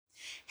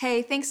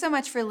Hey, thanks so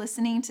much for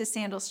listening to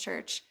Sandals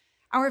Church.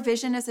 Our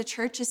vision as a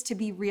church is to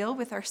be real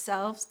with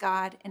ourselves,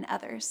 God, and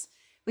others.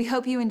 We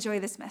hope you enjoy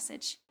this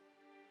message.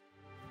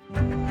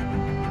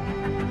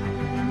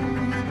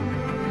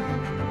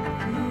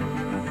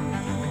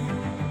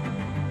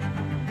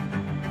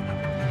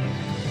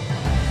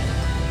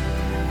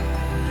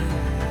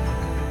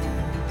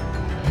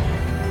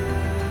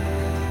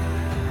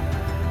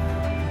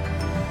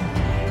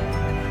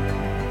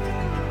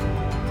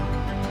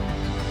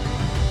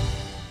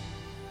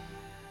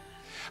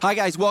 Hi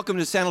guys, welcome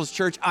to Sandals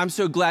Church. I'm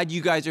so glad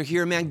you guys are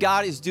here. Man,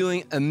 God is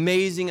doing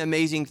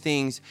amazing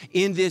things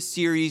in this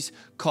series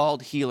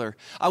called Healer.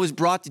 I was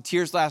brought to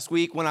tears last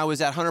week when I was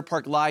at Hunter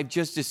Park Live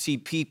just to see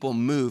people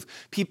move,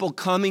 people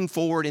coming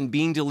forward and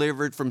being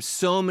delivered from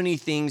so many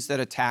things that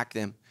attack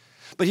them.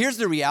 But here's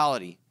the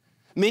reality.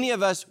 Many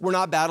of us, we're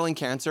not battling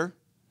cancer.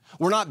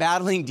 We're not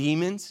battling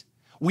demons.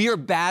 We are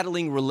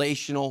battling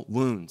relational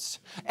wounds.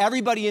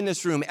 Everybody in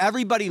this room,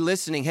 everybody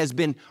listening has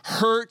been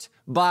hurt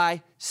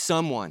by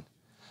someone.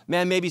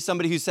 Man, maybe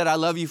somebody who said, I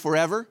love you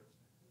forever.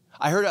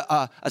 I heard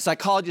a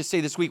psychologist say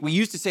this week, we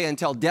used to say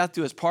until death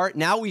do us part.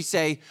 Now we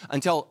say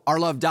until our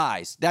love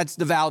dies. That's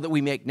the vow that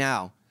we make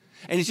now.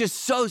 And it's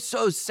just so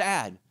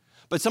sad.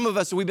 But some of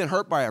us, we've been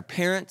hurt by our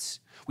parents.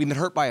 We've been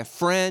hurt by a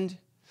friend.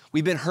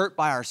 We've been hurt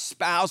by our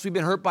spouse. We've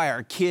been hurt by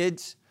our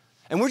kids.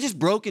 And we're just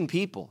broken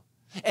people.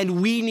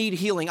 And we need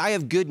healing. I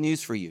have good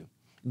news for you.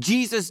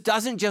 Jesus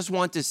doesn't just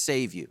want to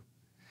save you.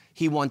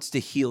 He wants to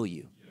heal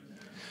you.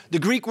 The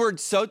Greek word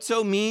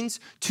sozo means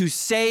to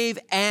save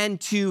and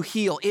to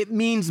heal. It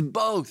means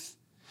both.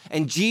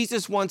 And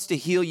Jesus wants to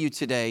heal you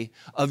today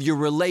of your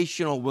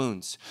relational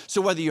wounds.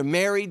 So whether you're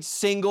married,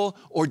 single,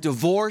 or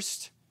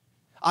divorced,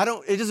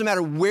 it doesn't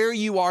matter where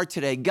you are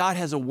today, God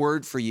has a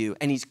word for you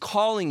and he's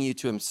calling you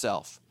to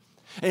himself.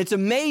 And it's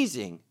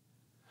amazing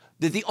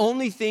that the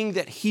only thing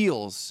that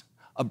heals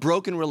a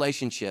broken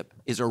relationship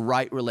is a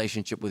right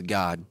relationship with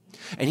God.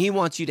 And he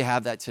wants you to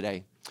have that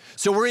today.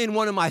 So we're in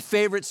one of my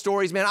favorite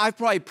stories, man. I've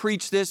probably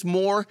preached this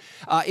more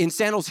in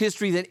Sandals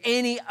history than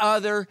any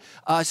other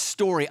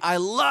story. I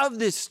love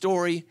this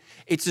story.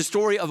 It's the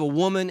story of a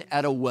woman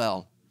at a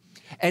well.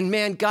 And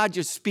man, God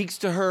just speaks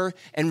to her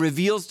and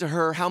reveals to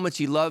her how much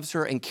he loves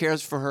her and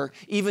cares for her,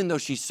 even though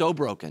she's so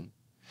broken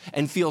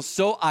and feels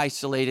so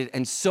isolated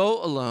and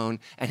so alone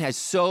and has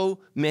so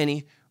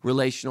many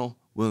relational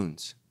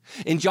wounds.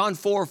 In John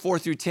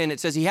 4:4-10, it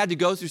says he had to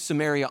go through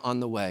Samaria on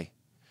the way.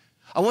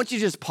 I want you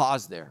to just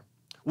pause there.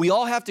 We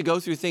all have to go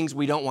through things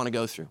we don't want to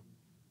go through.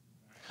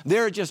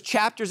 There are just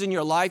chapters in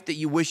your life that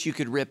you wish you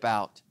could rip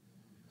out.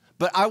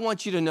 But I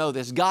want you to know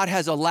this. God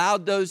has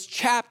allowed those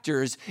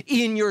chapters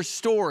in your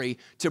story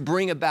to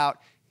bring about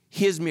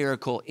his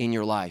miracle in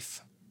your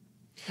life.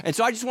 And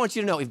so I just want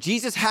you to know, if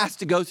Jesus has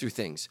to go through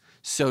things,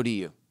 so do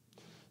you.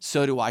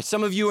 So do I.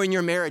 Some of you in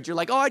your marriage, you're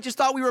like, oh, I just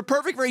thought we were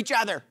perfect for each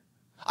other.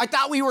 I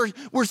thought we're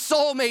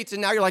soulmates,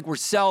 and now you're like, we're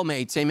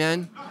cellmates,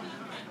 amen?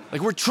 Like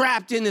we're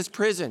trapped in this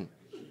prison.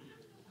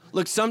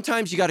 Look,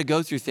 sometimes you got to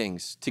go through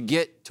things to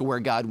get to where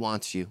God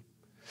wants you.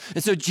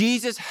 And so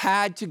Jesus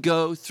had to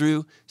go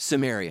through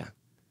Samaria.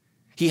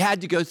 He had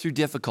to go through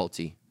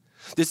difficulty.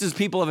 This is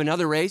people of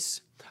another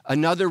race,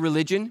 another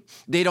religion.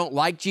 They don't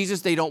like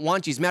Jesus. They don't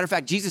want Jesus. Matter of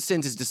fact, Jesus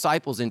sends his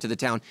disciples into the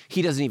town.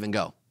 He doesn't even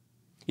go.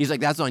 He's like,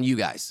 that's on you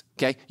guys,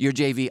 okay? You're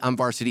JV, I'm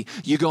varsity.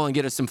 You go and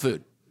get us some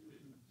food.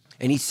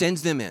 And he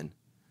sends them in.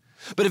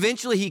 But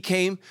eventually he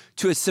came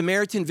to a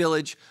Samaritan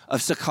village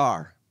of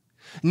Sychar,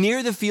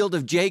 near the field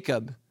of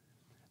Jacob,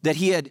 that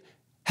he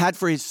had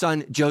for his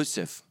son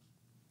Joseph.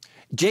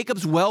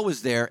 Jacob's well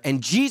was there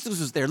and Jesus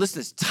was there. Listen,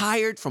 he's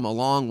tired from a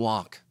long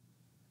walk.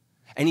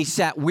 And he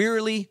sat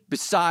wearily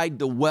beside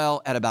the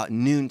well at about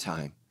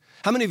noontime.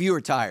 How many of you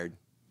are tired?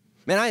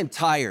 Man, I am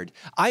tired.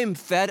 I am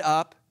fed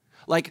up.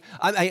 Like,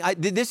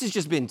 this has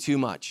just been too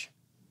much.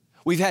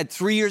 We've had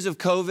 3 years of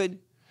COVID.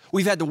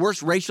 We've had the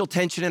worst racial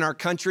tension in our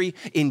country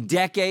in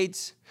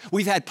decades.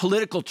 We've had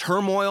political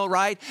turmoil,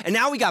 right? And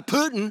now we got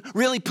Putin.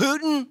 Really,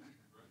 Putin?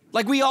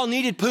 Like we all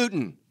needed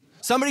Putin.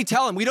 Somebody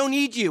tell him, we don't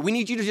need you. We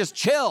need you to just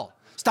chill.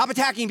 Stop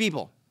attacking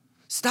people.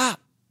 Stop.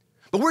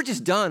 But we're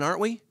just done, aren't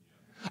we?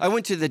 I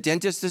went to the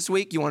dentist this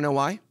week. You want to know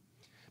why?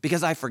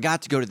 Because I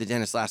forgot to go to the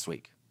dentist last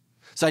week.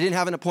 So I didn't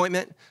have an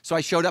appointment. So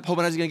I showed up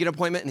hoping I was going to get an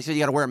appointment. And he said, you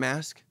got to wear a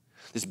mask.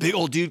 This big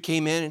old dude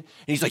came in and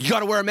he's like, you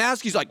got to wear a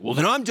mask? He's like, well,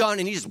 then I'm done.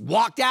 And he just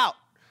walked out.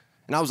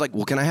 And I was like,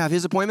 well, can I have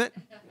his appointment?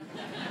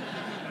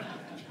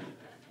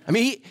 I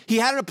mean, he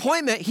had an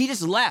appointment. He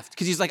just left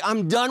because he's like,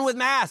 I'm done with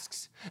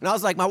masks. And I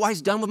was like, my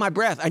wife's done with my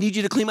breath. I need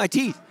you to clean my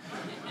teeth.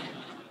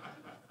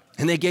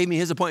 And they gave me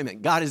his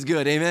appointment. God is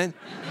good, amen?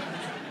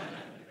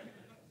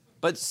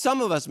 But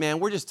some of us, man,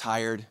 we're just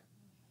tired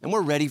and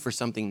we're ready for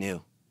something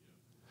new.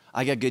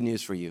 I got good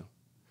news for you.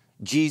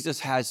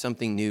 Jesus has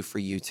something new for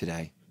you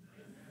today.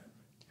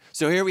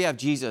 So here we have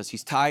Jesus.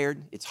 He's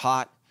tired. It's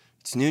hot.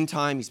 It's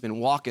noontime. He's been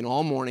walking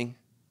all morning.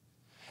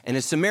 And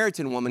a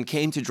Samaritan woman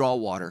came to draw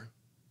water.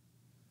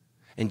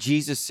 And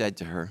Jesus said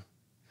to her,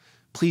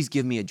 please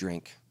give me a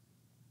drink.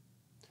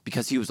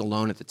 Because he was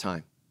alone at the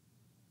time.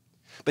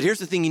 But here's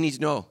the thing you need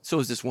to know. So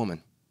is this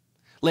woman.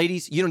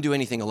 Ladies, you don't do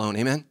anything alone,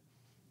 amen?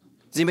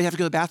 Does anybody have to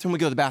go to the bathroom? We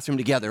go to the bathroom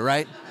together,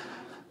 right?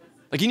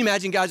 Like, can you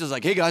imagine guys just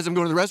like, hey guys, I'm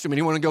going to the restroom.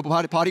 Anyone want to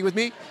go potty with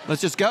me?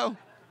 Let's just go.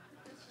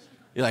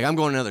 You're like, I'm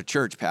going to another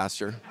church,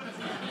 pastor.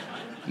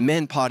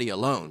 Men potty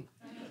alone.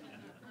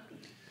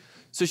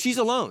 So she's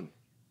alone.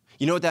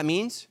 You know what that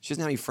means? She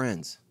doesn't have any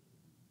friends.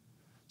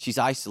 She's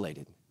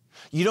isolated.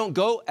 You don't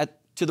go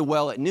to the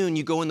well at noon.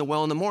 You go in the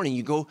well in the morning.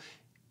 You go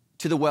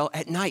to the well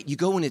at night. You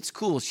go when it's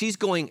cool. She's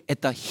going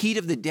at the heat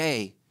of the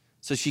day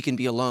so she can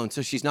be alone,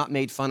 so she's not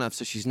made fun of,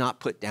 so she's not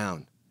put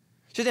down.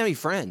 She doesn't have any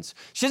friends.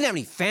 She doesn't have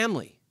any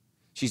family.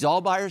 She's all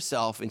by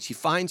herself, and she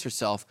finds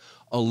herself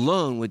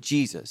alone with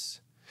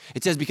Jesus.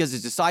 It says because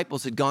his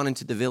disciples had gone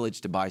into the village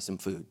to buy some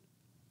food,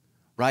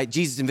 right?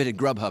 Jesus invented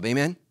Grubhub,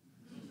 amen?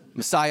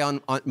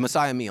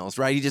 Messiah meals,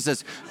 right? He just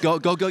says, go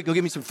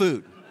give me some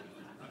food.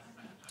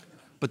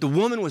 But the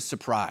woman was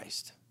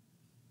surprised.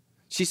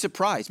 She's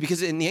surprised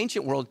because in the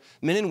ancient world,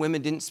 men and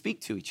women didn't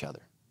speak to each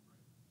other.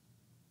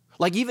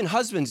 Like even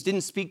husbands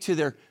didn't speak to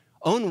their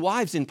own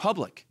wives in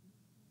public.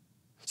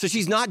 So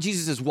she's not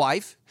Jesus'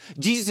 wife.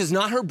 Jesus is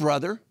not her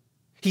brother.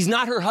 He's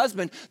not her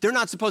husband. They're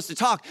not supposed to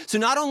talk. So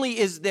not only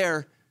is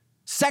there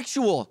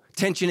sexual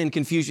tension and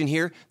confusion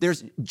here,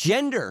 there's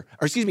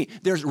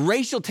there's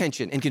racial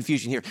tension and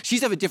confusion here.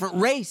 She's of a different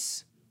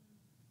race.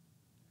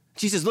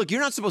 She says, look,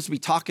 you're not supposed to be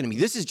talking to me.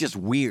 This is just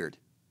weird.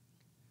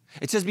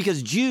 It says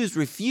because Jews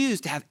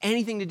refused to have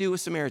anything to do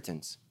with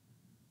Samaritans.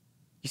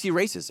 You see,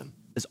 racism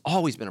has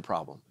always been a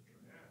problem.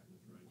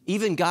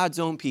 Even God's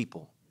own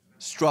people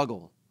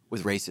struggle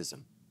with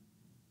racism.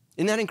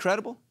 Isn't that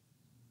incredible?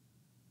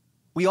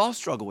 We all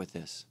struggle with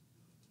this.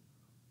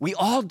 We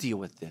all deal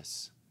with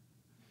this.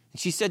 And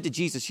she said to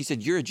Jesus, she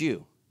said, you're a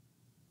Jew,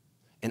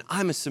 and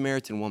I'm a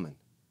Samaritan woman.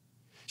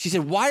 She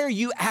said, why are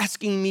you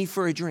asking me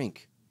for a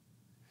drink?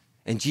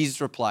 And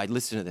Jesus replied,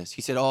 listen to this.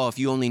 He said, oh, if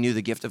you only knew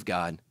the gift of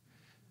God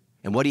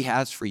and what he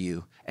has for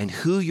you and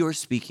who you're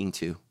speaking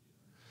to.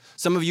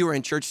 Some of you are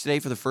in church today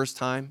for the first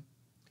time.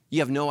 You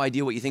have no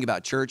idea what you think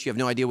about church. You have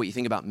no idea what you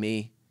think about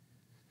me.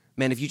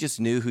 Man, if you just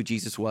knew who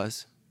Jesus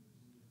was,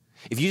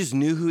 if you just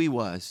knew who he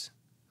was,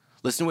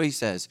 listen to what he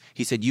says.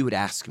 He said, you would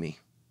ask me,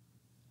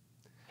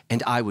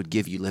 and I would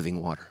give you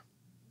living water.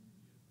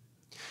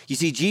 You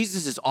see,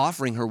 Jesus is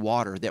offering her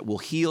water that will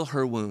heal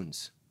her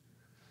wounds.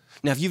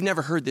 Now, if you've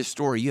never heard this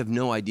story, you have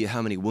no idea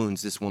how many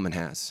wounds this woman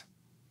has.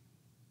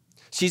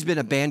 She's been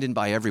abandoned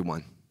by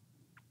everyone.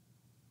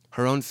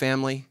 Her own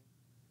family,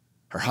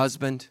 her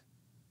husband.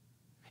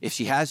 If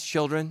she has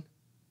children,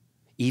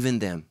 even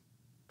them.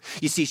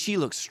 You see, she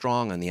looks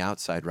strong on the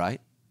outside,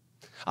 right?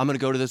 I'm going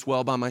to go to this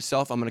well by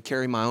myself. I'm going to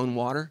carry my own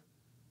water.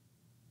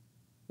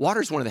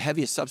 Water is one of the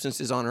heaviest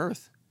substances on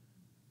earth.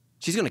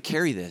 She's going to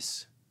carry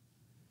this.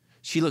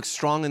 She looks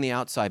strong on the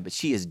outside, but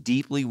she is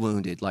deeply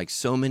wounded, like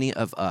so many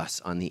of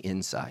us on the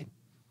inside.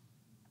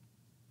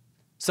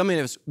 Some of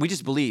us, we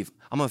just believe,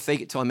 I'm going to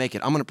fake it till I make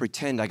it. I'm going to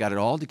pretend I got it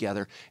all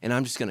together, and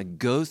I'm just going to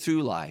go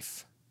through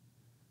life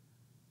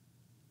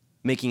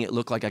making it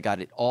look like I got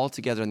it all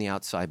together on the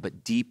outside,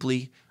 but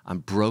deeply, I'm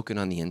broken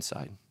on the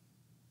inside.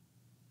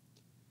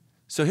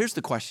 So here's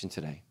the question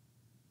today.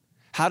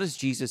 How does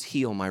Jesus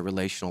heal my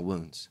relational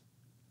wounds?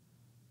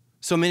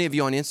 So many of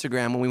you on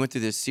Instagram, when we went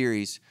through this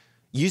series,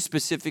 you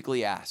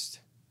specifically asked,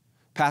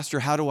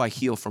 Pastor, how do I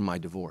heal from my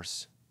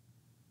divorce?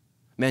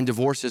 Man,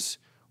 divorce is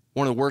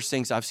one of the worst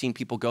things I've seen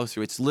people go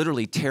through. It's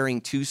literally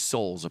tearing two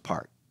souls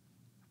apart.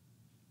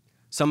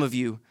 Some of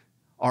you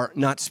are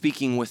not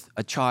speaking with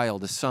a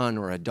child, a son,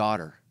 or a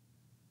daughter.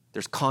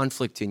 There's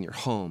conflict in your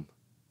home.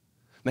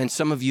 Man,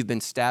 some of you have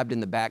been stabbed in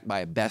the back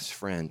by a best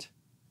friend,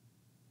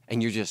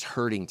 and you're just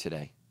hurting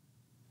today.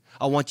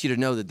 I want you to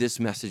know that this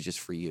message is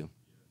for you.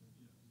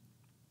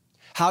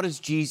 How does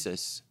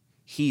Jesus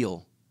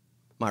heal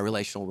my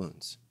relational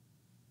wounds?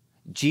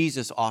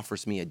 Jesus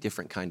offers me a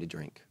different kind of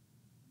drink.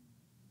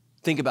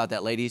 Think about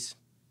that, ladies.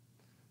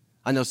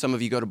 I know some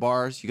of you go to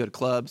bars, you go to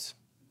clubs,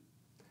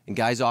 and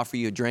guys offer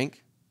you a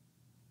drink.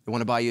 They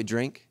want to buy you a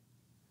drink.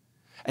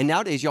 And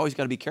nowadays, you always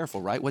got to be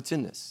careful, right? What's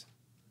in this?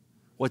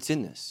 What's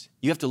in this?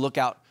 You have to look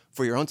out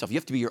for your own self. You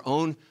have to be your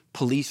own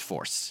police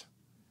force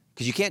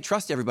because you can't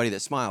trust everybody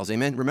that smiles,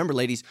 amen? Remember,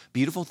 ladies,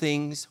 beautiful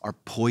things are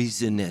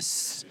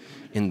poisonous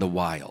in the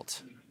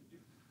wild.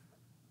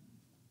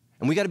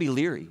 And we got to be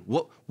leery.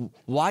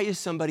 Why is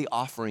somebody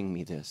offering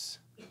me this?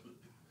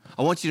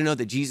 I want you to know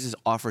that Jesus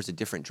offers a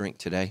different drink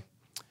today.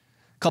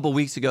 A couple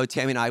weeks ago,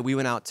 Tammy and I, we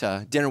went out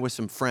to dinner with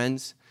some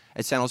friends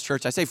at Sandals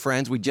Church. I say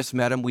friends, we just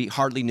met them. We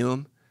hardly knew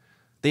them.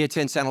 They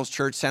attend Sandals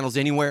Church, Sandals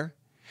Anywhere,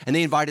 and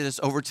they invited us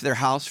over to their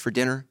house for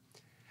dinner.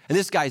 And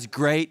this guy's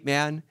great,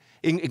 man,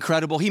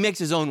 incredible. He makes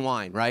his own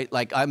wine, right?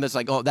 Like, I'm just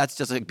like, oh, that's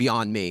just like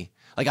beyond me.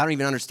 Like, I don't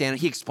even understand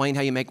it. He explained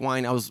how you make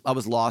wine. I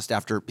was lost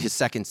after his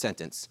second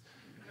sentence.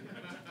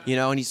 You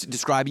know, and he's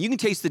describing, you can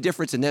taste the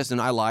difference in this.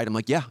 And I lied. I'm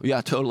like, yeah,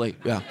 totally,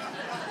 yeah.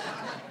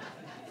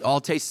 All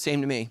tastes the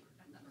same to me.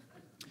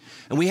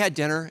 And we had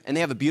dinner, and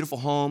they have a beautiful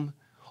home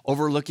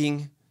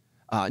overlooking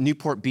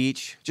Newport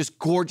Beach. Just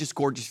gorgeous,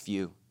 gorgeous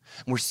view.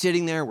 And we're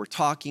sitting there, we're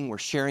talking, we're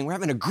sharing, we're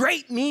having a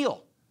great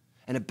meal.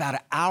 And about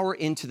an hour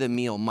into the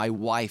meal, my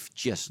wife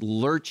just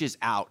lurches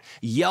out,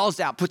 yells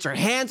out, puts her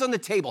hands on the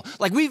table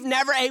like we've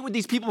never ate with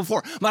these people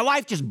before. My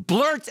wife just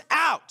blurts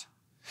out,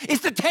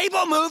 "Is the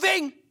table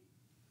moving?"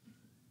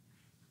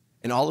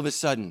 And all of a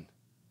sudden,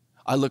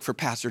 I look for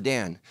Pastor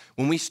Dan.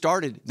 When we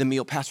started the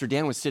meal, Pastor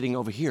Dan was sitting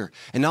over here.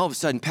 And all of a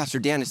sudden, Pastor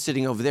Dan is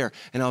sitting over there.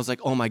 And I was like,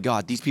 oh my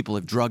God, these people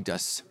have drugged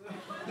us.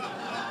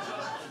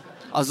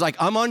 I was like,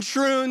 I'm on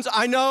shrooms.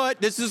 I know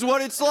it. This is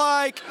what it's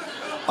like.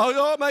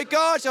 Oh my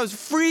gosh, I was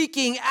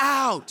freaking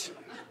out.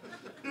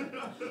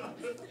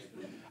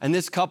 And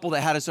this couple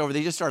that had us over,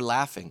 they just started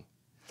laughing.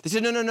 They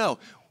said, no.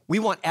 We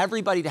want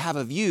everybody to have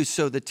a view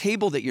so the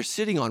table that you're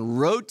sitting on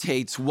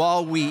rotates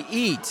while we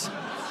eat.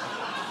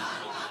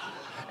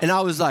 And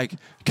I was like,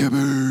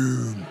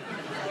 kaboom.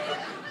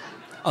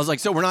 I was like,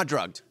 so we're not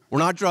drugged. We're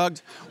not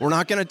drugged. We're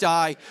not going to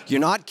die.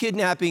 You're not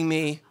kidnapping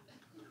me.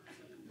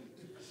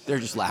 They're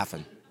just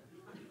laughing.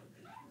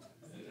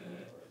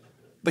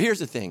 But here's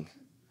the thing.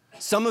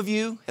 Some of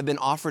you have been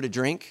offered a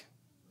drink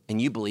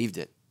and you believed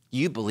it.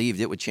 You believed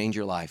it would change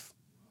your life.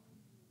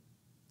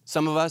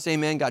 Some of us,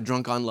 amen, got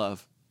drunk on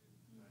love.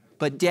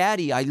 But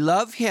Daddy, I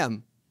love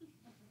him.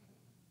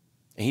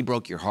 And he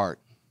broke your heart.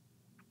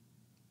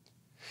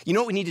 You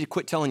know what we need to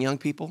quit telling young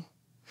people?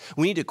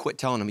 We need to quit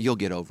telling them, you'll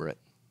get over it.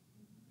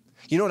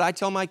 You know what I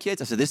tell my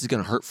kids? I said, this is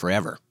going to hurt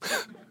forever.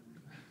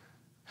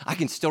 I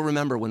can still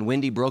remember when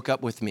Wendy broke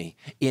up with me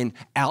in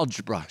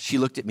algebra. She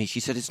looked at me. She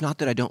said, it's not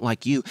that I don't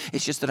like you.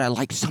 It's just that I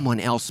like someone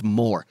else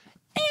more.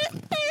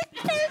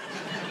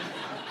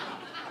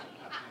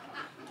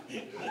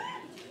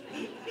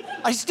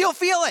 I still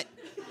feel it.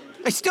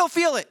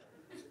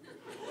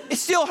 It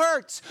still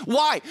hurts.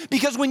 Why?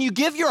 Because when you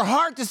give your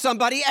heart to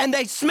somebody and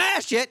they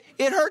smash it,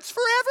 it hurts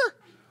forever.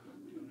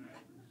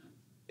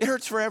 It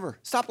hurts forever.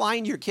 Stop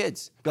lying to your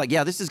kids. Be like,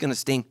 yeah, this is going to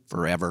sting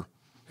forever.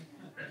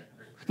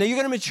 Now, you're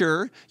going to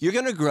mature, you're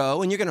going to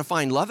grow, and you're going to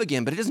find love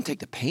again, but it doesn't take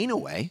the pain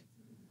away.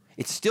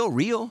 It's still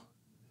real.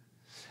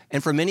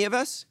 And for many of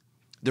us,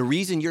 the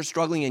reason you're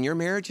struggling in your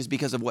marriage is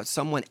because of what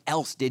someone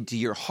else did to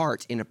your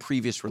heart in a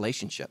previous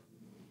relationship.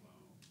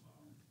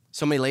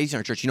 So many ladies in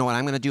our church, you know what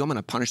I'm going to do? I'm going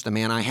to punish the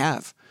man I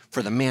have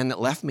for the man that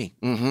left me.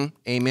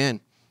 Amen.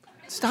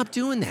 Stop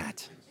doing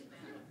that.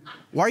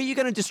 Why are you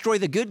going to destroy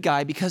the good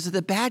guy because of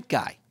the bad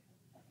guy?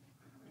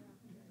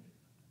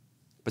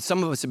 But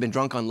some of us have been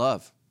drunk on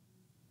love.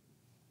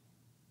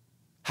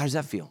 How does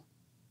that feel?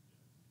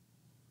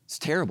 It's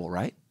terrible,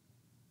 right?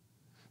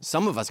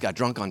 Some of us got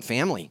drunk on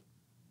family.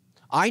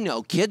 I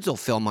know kids will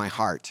fill my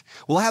heart.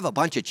 We'll have a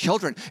bunch of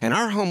children, and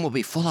our home will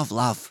be full of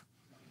love.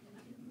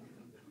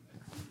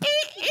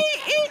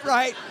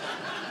 Right?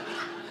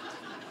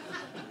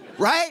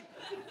 Right?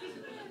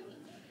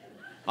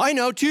 I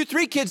know 2,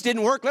 3 kids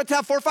didn't work. Let's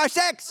have 4, 5,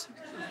 6.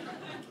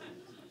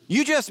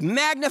 You just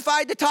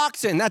magnified the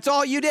toxin. That's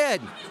all you did.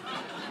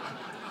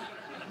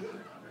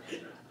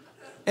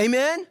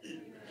 Amen?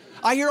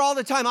 I hear all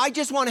the time, I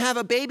just want to have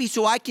a baby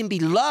so I can be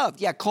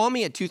loved. Yeah, call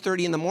me at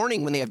 2:30 in the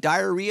morning when they have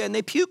diarrhea and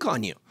they puke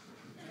on you.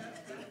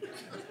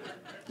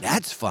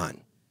 That's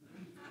fun.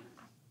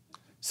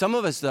 Some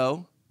of us,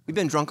 though, we've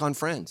been drunk on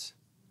friends.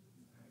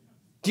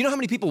 Do you know how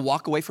many people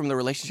walk away from the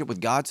relationship with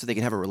God so they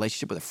can have a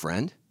relationship with a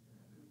friend?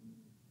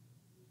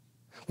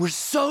 We're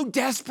so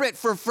desperate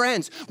for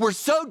friends. We're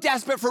so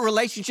desperate for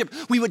relationship.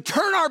 We would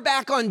turn our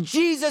back on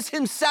Jesus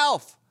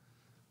himself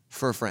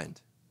for a friend.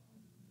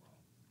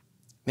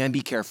 Man,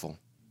 be careful.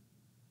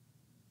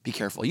 Be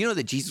careful. You know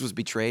that Jesus was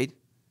betrayed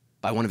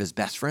by one of his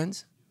best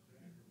friends?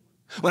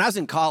 When I was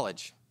in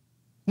college,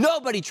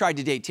 nobody tried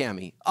to date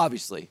Tammy,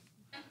 obviously,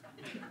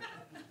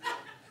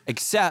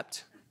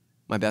 except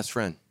my best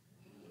friend.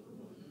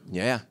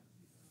 Yeah.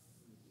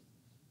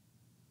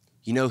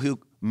 You know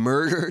who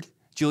murdered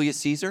Julius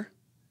Caesar?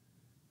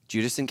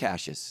 Judas and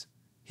Cassius,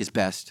 his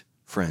best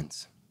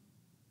friends.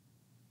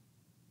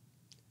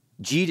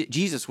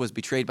 Jesus was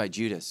betrayed by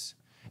Judas.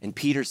 And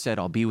Peter said,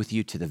 I'll be with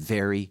you to the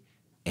very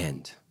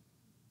end.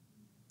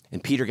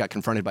 And Peter got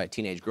confronted by a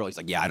teenage girl. He's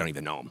like, yeah, I don't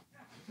even know him.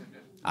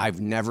 I've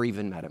never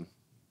even met him.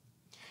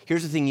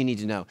 Here's the thing you need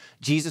to know.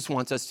 Jesus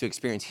wants us to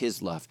experience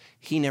his love.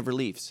 He never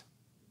leaves.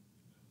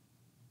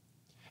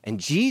 And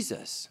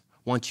Jesus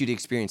wants you to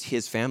experience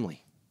his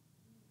family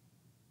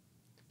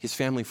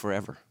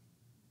forever.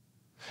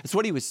 That's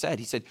what he was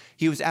said.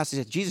 He was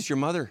asked, Jesus, your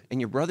mother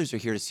and your brothers are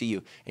here to see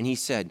you. And he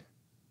said,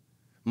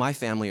 my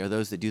family are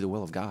those that do the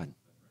will of God.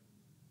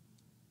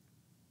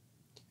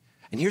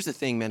 And here's the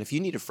thing, man, if you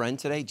need a friend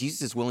today,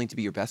 Jesus is willing to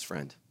be your best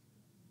friend.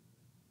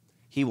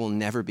 He will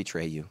never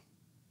betray you.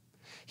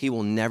 He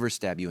will never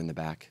stab you in the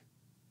back.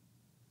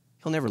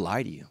 He'll never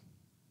lie to you.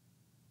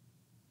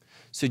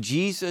 So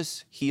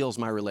Jesus heals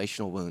my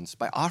relational wounds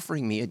by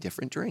offering me a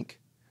different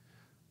drink.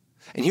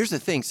 And here's the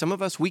thing, some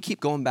of us, we keep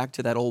going back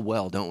to that old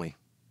well, don't we?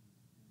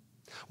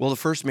 Well, the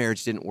first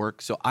marriage didn't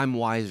work, so I'm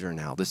wiser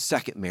now. The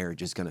second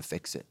marriage is going to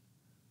fix it.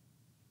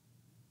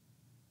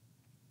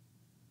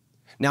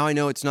 Now I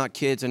know it's not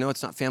kids, I know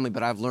it's not family,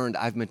 but I've learned,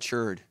 I've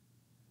matured.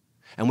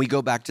 And we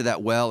go back to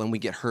that well and we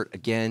get hurt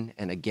again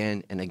and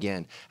again and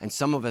again. And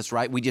some of us,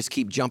 right, we just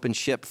keep jumping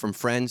ship from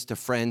friends to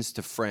friends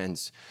to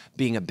friends,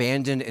 being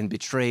abandoned and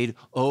betrayed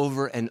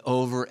over and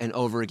over and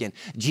over again.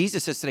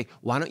 Jesus says today,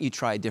 why don't you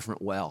try a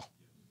different well?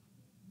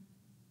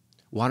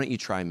 Why don't you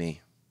try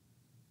me?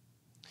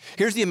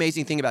 Here's the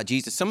amazing thing about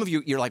Jesus. Some of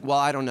you, you're like, well,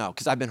 I don't know,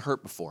 because I've been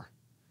hurt before.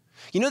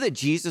 You know that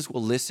Jesus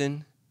will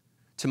listen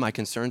to my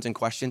concerns and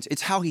questions?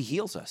 It's how he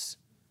heals us.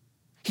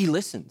 He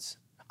listens.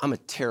 I'm a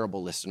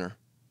terrible listener,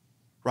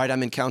 right?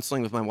 I'm in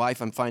counseling with my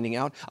wife. I'm finding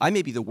out I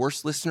may be the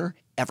worst listener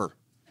ever.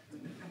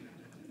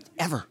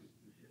 Ever.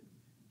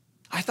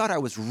 I thought I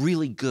was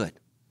really good.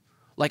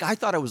 Like I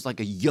thought I was like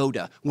a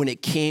Yoda when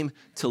it came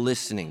to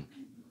listening.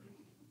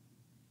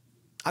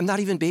 I'm not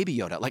even baby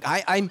Yoda. Like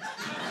I'm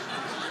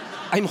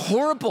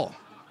horrible.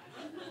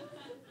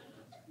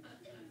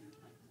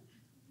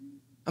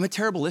 I'm a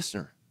terrible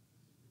listener.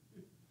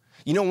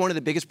 You know, one of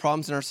the biggest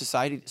problems in our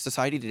society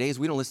today is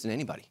we don't listen to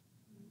anybody.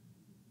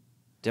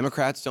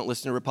 Democrats don't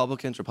listen to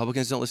Republicans.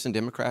 Republicans don't listen to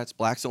Democrats.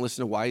 Blacks don't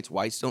listen to whites.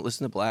 Whites don't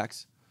listen to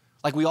blacks.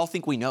 Like we all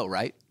think we know,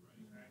 right?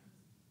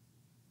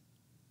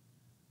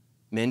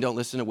 Men don't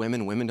listen to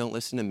women. Women don't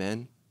listen to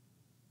men.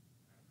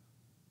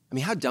 I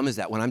mean, how dumb is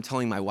that when I'm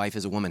telling my wife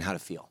as a woman how to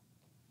feel?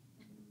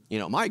 You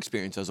know, my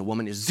experience as a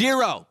woman is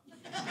zero.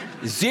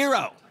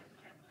 Zero.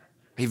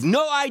 I have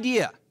no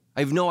idea.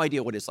 I have no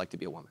idea what it's like to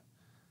be a woman.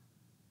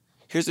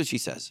 Here's what she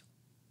says.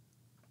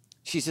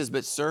 She says,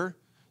 but sir,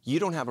 you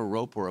don't have a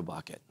rope or a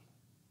bucket.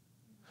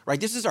 Right?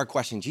 This is our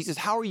question. Jesus,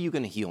 how are you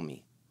going to heal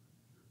me?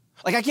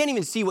 Like, I can't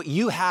even see what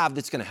you have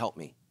that's going to help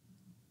me.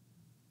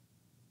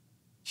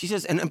 She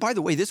says, and by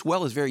the way, this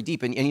well is very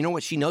deep. And you know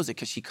what? She knows it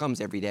because she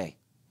comes every day.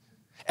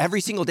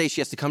 Every single day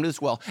she has to come to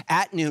this well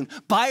at noon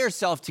by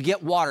herself to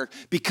get water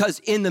because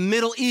in the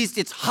Middle East,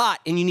 it's hot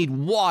and you need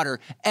water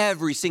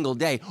every single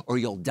day or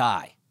you'll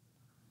die.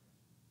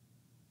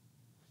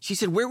 She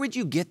said, where would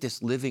you get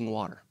this living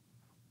water?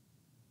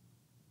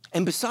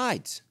 And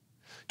besides,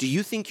 do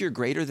you think you're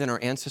greater than our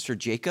ancestor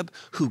Jacob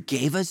who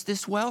gave us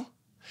this well?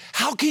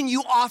 How can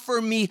you offer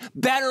me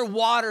better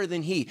water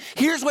than he?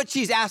 Here's what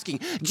she's asking.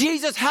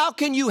 Jesus, how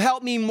can you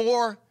help me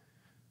more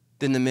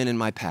than the men in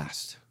my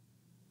past?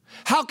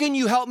 How can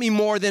you help me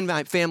more than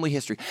my family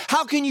history?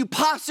 How can you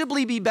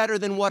possibly be better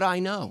than what I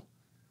know?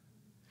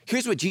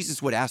 Here's what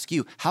Jesus would ask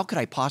you. How could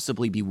I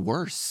possibly be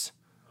worse?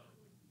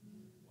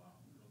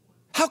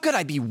 How could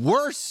I be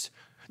worse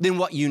than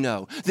what you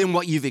know, than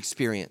what you've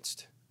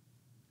experienced?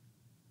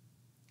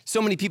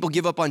 So many people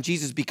give up on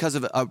Jesus because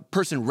of a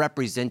person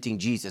representing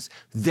Jesus.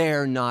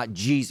 They're not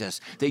Jesus.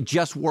 They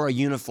just wore a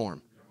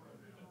uniform.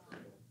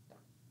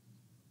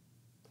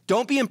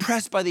 Don't be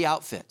impressed by the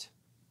outfit.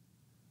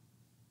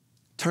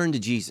 Turn to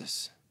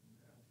Jesus.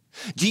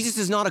 Jesus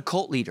is not a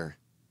cult leader.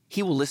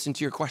 He will listen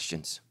to your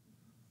questions.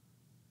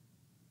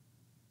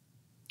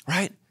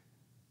 Right?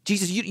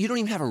 Jesus, you don't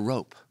even have a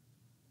rope.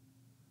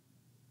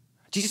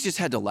 Jesus just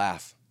had to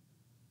laugh.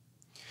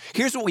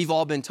 Here's what we've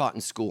all been taught in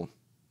school.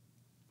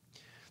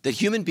 That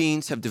human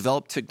beings have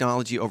developed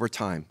technology over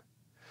time.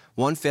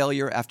 One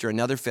failure after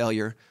another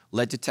failure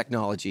led to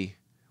technology,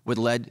 which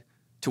led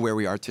to where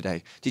we are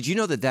today. Did you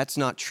know that that's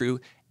not true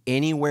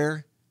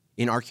anywhere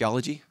in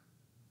archaeology?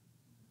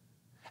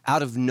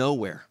 Out of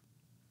nowhere,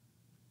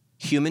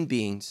 human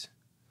beings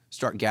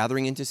start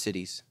gathering into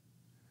cities,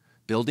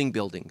 building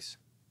buildings,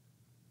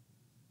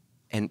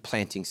 and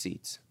planting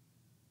seeds.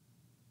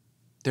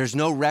 There's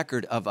no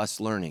record of us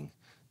learning.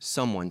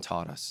 Someone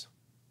taught us.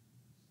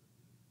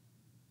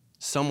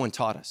 Someone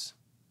taught us.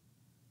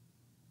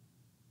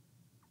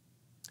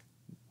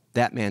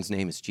 That man's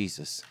name is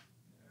Jesus.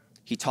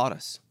 He taught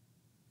us.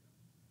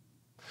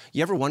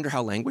 You ever wonder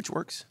how language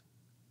works?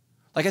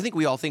 Like, I think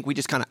we all think we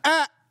just kind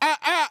of,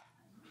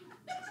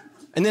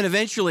 and then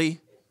eventually,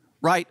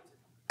 right,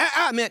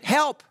 meant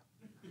help.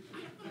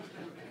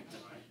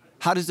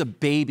 How does a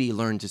baby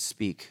learn to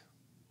speak?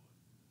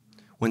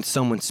 When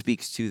someone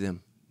speaks to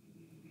them.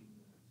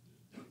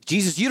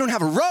 Jesus, you don't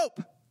have a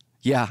rope.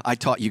 Yeah, I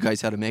taught you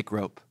guys how to make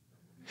rope.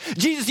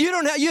 Jesus, you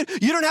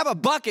don't have a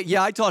bucket.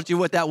 Yeah, I taught you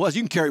what that was.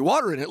 You can carry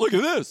water in it. Look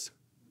at this.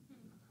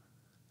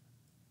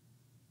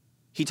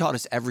 He taught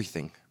us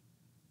everything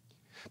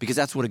because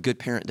that's what a good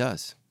parent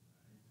does.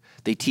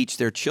 They teach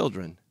their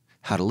children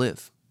how to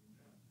live.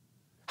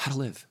 How to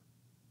live.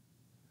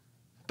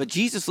 But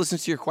Jesus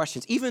listens to your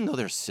questions, even though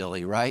they're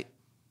silly, right?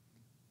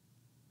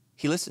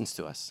 He listens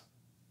to us.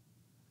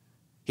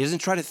 He doesn't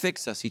try to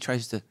fix us. He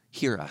tries to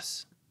hear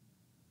us.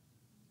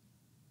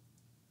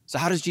 So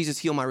how does Jesus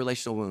heal my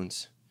relational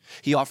wounds?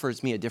 He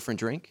offers me a different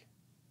drink.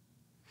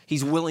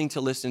 He's willing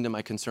to listen to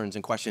my concerns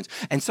and questions.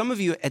 And some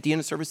of you at the end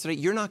of service today,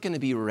 you're not going to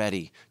be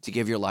ready to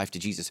give your life to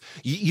Jesus.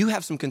 You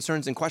have some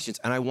concerns and questions,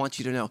 and I want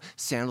you to know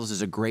Sandals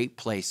is a great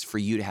place for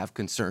you to have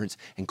concerns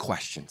and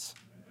questions.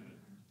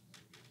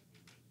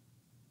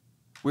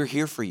 We're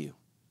here for you.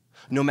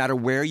 No matter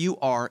where you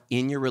are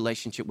in your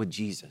relationship with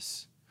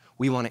Jesus,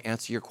 we want to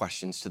answer your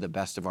questions to the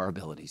best of our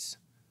abilities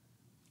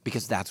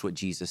because that's what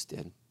Jesus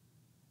did.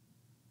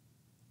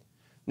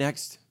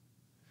 Next,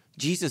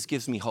 Jesus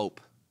gives me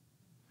hope.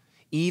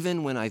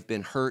 even when I've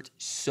been hurt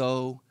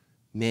so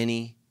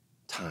many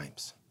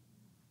times.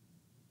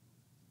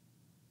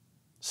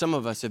 Some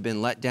of us have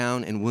been let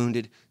down and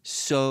wounded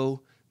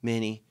so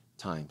many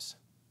times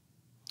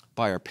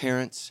by our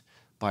parents,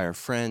 by our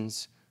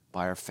friends,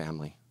 by our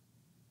family.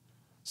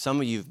 Some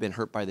of you have been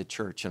hurt by the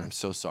church, and I'm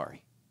so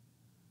sorry.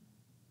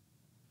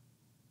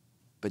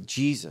 But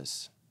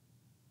Jesus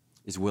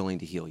is willing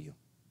to heal you.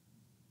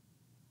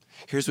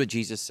 Here's what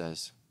Jesus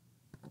says.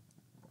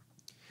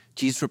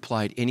 Jesus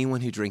replied,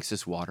 anyone who drinks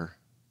this water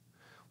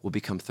will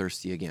become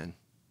thirsty again.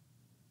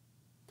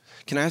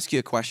 Can I ask you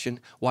a question?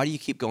 Why do you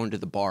keep going to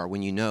the bar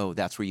when you know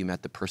that's where you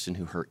met the person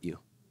who hurt you?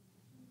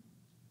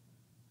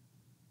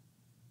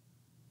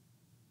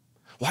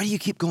 Why do you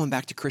keep going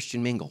back to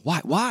Christian Mingle?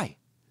 Why?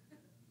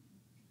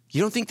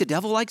 You don't think the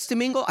devil likes to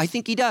mingle? I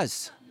think he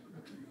does.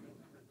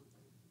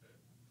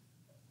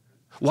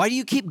 Why do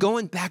you keep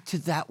going back to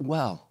that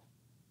well?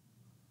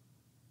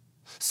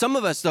 Some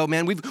of us, though,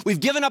 man, we've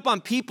given up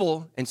on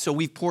people, and so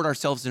we've poured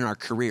ourselves in our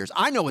careers.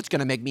 I know what's going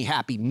to make me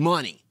happy: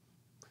 money,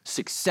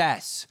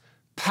 success,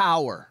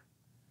 power.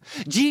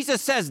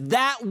 Jesus says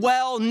that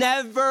well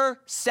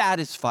never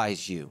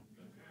satisfies you.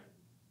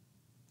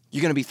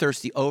 You're going to be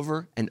thirsty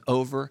over and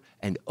over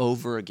and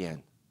over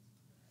again.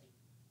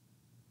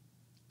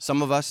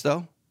 Some of us,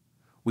 though,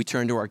 we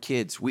turn to our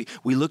kids. We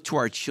look to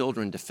our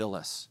children to fill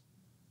us.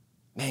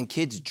 Man,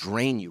 kids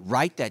drain you.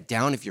 Write that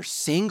down if you're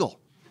single.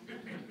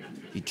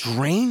 They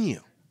drain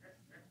you.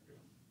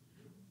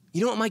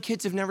 You know what my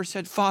kids have never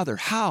said? Father,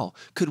 how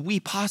could we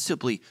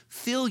possibly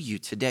fill you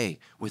today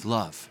with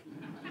love?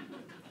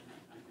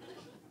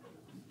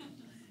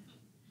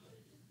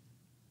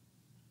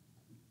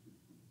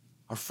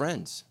 Our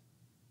friends.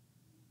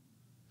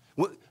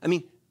 I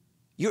mean,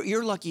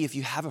 you're lucky if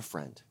you have a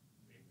friend.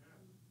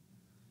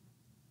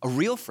 A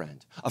real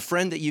friend. A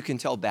friend that you can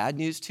tell bad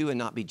news to and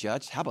not be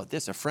judged. How about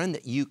this? A friend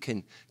that you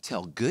can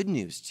tell good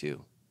news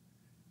to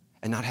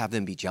and not have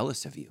them be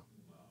jealous of you.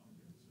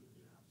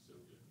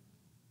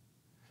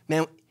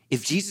 Man,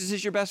 if Jesus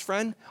is your best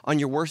friend, on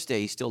your worst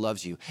day, he still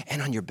loves you.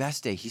 And on your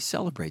best day, he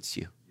celebrates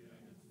you.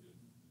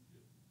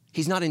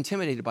 He's not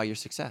intimidated by your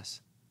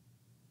success.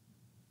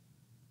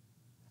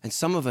 And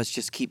some of us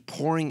just keep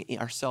pouring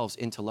ourselves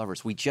into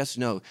lovers. We just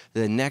know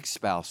the next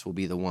spouse will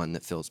be the one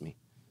that fills me.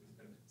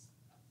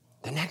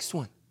 The next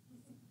one.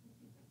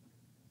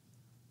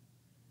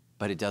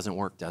 But it doesn't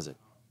work, does it?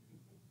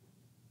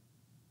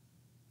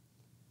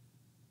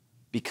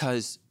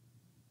 Because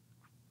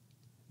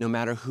no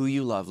matter who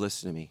you love,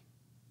 listen to me,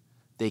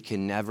 they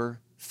can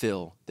never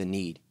fill the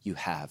need you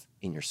have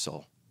in your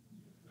soul.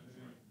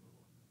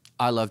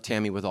 I love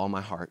Tammy with all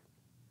my heart.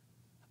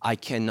 I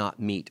cannot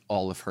meet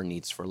all of her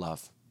needs for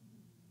love.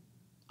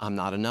 I'm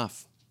not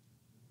enough.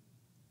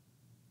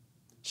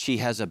 She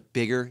has a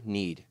bigger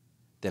need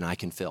than I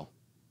can fill.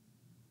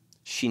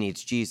 She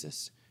needs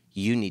Jesus.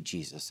 You need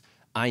Jesus.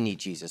 I need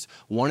Jesus.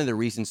 One of the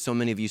reasons so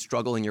many of you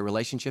struggle in your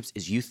relationships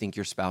is you think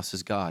your spouse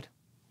is God.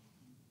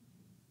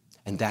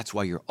 And that's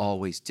why you're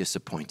always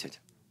disappointed.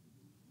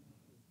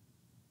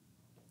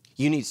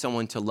 You need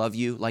someone to love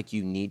you like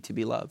you need to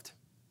be loved.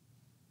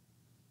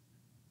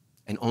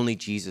 And only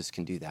Jesus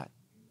can do that.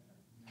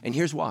 And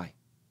here's why.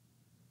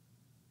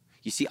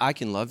 You see, I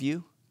can love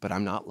you, but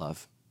I'm not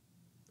love.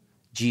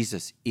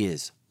 Jesus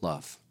is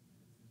love.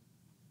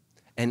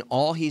 And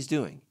all he's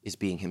doing is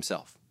being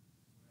himself.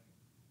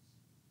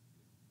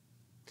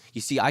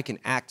 You see, I can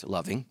act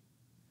loving.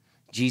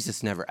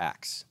 Jesus never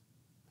acts.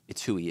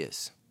 It's who he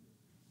is.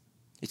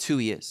 It's who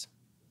he is.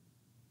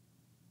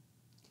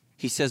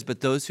 He says,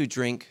 but those who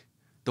drink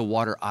the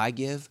water I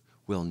give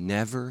will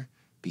never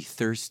be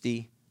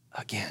thirsty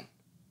again.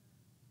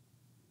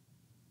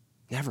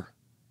 Never.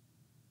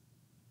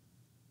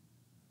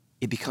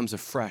 It becomes a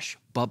fresh,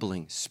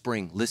 bubbling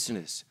spring, listen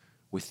to this,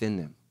 within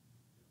them.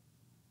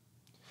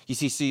 You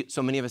see,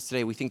 so many of us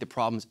today, we think the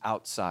problem's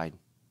outside.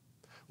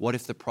 What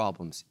if the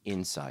problem's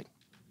inside?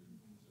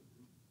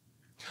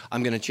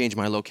 I'm going to change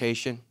my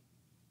location.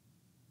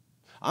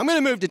 I'm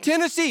going to move to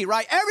Tennessee,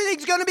 right?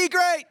 Everything's going to be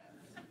great.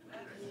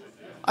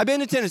 I've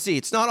been to Tennessee.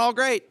 It's not all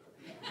great.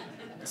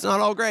 It's not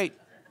all great.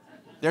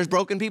 There's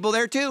broken people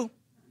there too.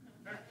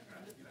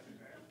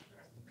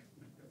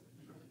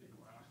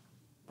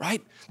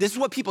 Right? This is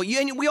what people,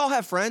 and we all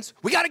have friends.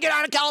 We got to get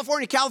out of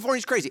California.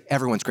 California's crazy.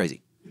 Everyone's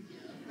crazy.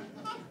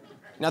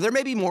 Now, there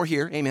may be more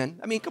here. Amen.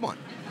 I mean, come on.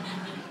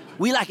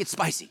 We like it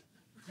spicy.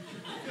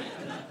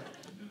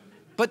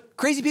 But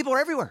crazy people are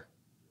everywhere.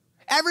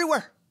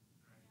 Everywhere.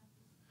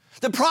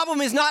 The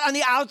problem is not on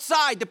the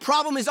outside. The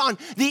problem is on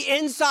the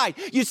inside.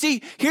 You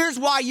see, here's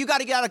why you got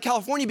to get out of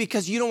California,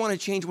 because you don't want to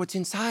change what's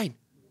inside.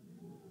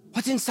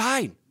 What's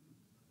inside?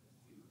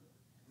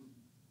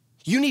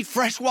 You need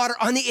fresh water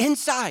on the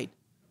inside.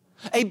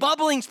 A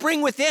bubbling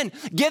spring within,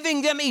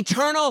 giving them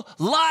eternal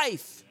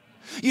life.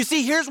 You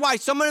see, here's why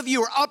some of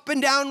you are up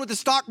and down with the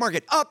stock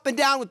market, up and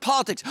down with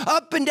politics,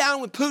 up and down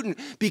with Putin,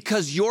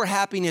 because your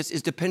happiness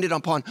is dependent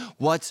upon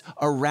what's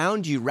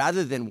around you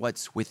rather than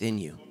what's within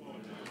you.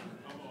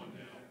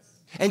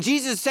 And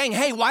Jesus is saying,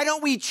 hey, why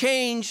don't we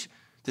change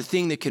the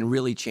thing that can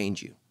really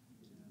change you?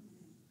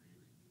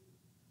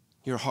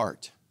 Your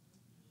heart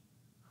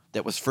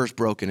that was first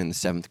broken in the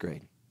 7th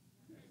grade.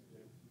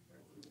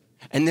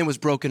 And then was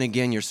broken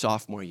again your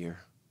sophomore year.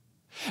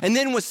 And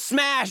then was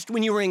smashed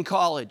when you were in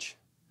college.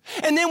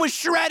 And then was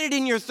shredded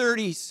in your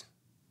 30s.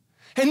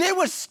 And then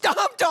was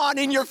stomped on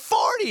in your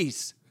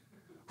 40s.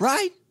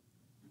 Right?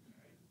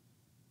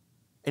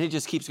 And it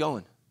just keeps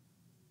going.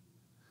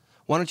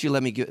 Why don't you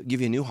let me give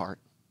you a new heart?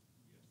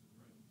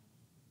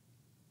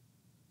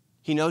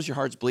 He knows your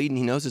heart's bleeding.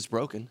 He knows it's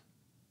broken.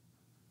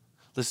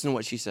 Listen to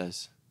what she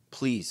says.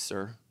 Please,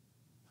 sir,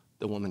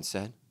 the woman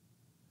said,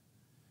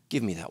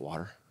 give me that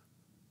water.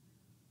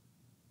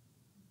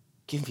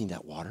 Give me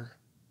that water.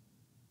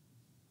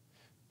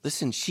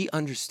 Listen, she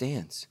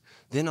understands.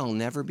 Then I'll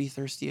never be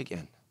thirsty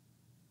again.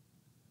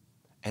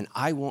 And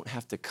I won't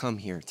have to come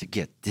here to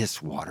get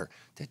this water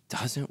that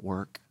doesn't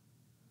work.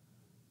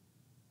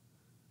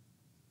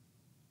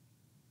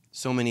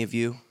 So many of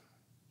you,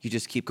 you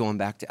just keep going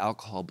back to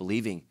alcohol,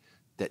 believing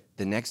that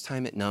the next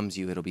time it numbs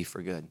you, it'll be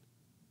for good.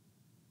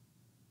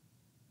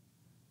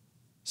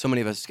 So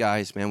many of us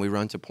guys, man, we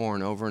run to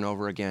porn over and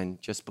over again,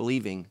 just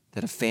believing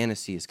that a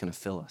fantasy is going to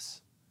fill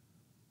us.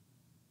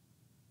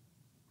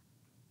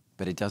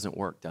 But it doesn't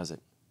work, does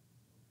it?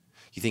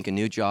 You think a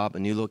new job, a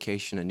new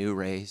location, a new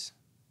raise.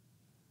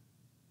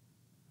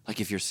 Like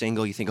if you're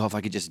single, you think, oh, if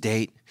I could just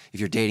date. If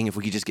you're dating, if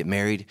we could just get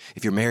married.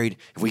 If you're married,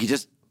 if we could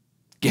just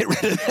get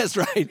rid of this,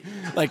 right?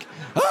 Like,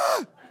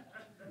 ah!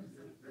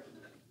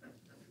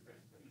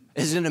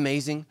 Isn't it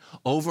amazing?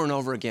 Over and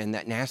over again,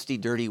 that nasty,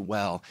 dirty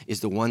well is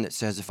the one that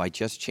says, if I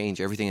just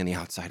change everything on the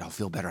outside, I'll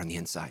feel better on the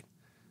inside.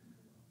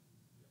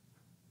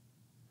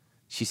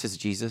 She says,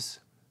 Jesus,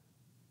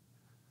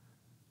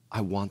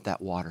 I want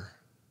that water.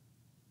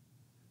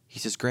 He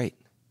says, great.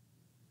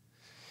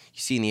 You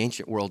see, in the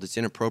ancient world, it's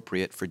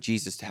inappropriate for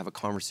Jesus to have a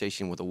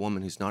conversation with a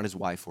woman who's not his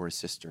wife or his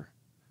sister.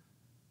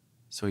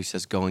 So he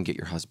says, go and get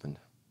your husband.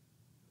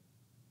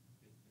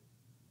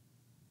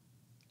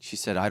 She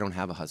said, I don't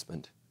have a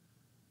husband.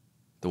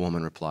 The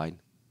woman replied.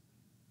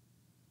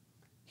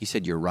 He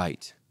said, you're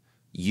right.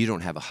 You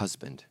don't have a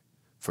husband,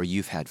 for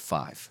you've had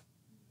 5.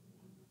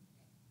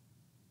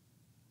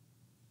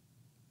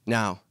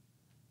 Now,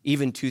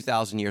 even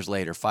 2,000 years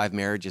later, 5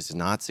 marriages is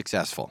not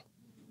successful,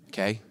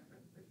 okay?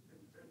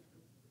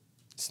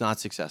 It's not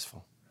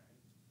successful.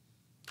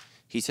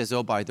 He says,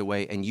 oh, by the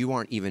way, and you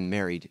aren't even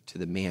married to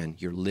the man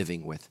you're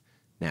living with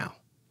now.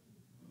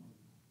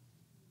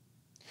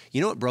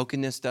 You know what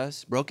brokenness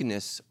does?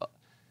 Brokenness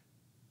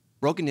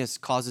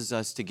causes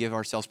us to give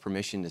ourselves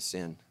permission to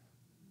sin.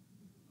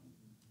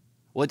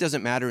 Well, it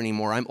doesn't matter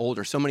anymore. I'm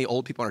older. So many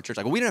old people in our church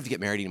are like, well, we don't have to get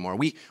married anymore.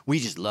 We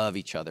just love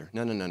each other.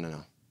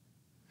 No.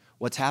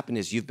 What's happened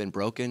is you've been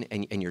broken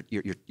and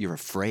you're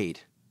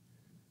afraid.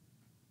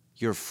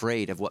 You're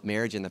afraid of what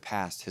marriage in the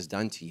past has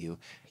done to you.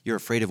 You're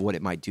afraid of what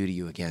it might do to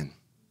you again.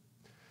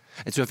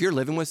 And so if you're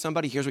living with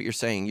somebody, here's what you're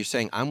saying. You're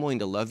saying, I'm willing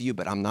to love you,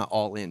 but I'm not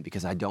all in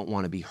because I don't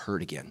want to be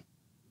hurt again.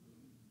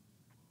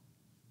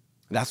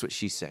 That's what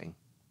she's saying.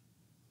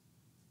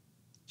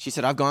 She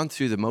said, I've gone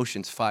through the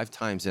motions 5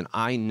 times and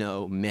I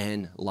know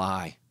men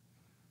lie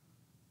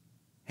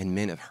and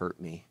men have hurt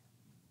me.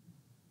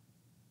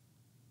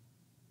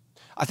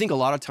 I think a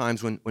lot of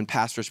times when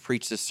pastors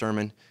preach this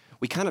sermon,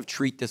 we kind of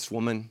treat this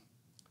woman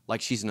like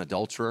she's an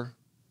adulterer,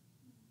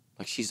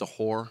 like she's a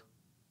whore.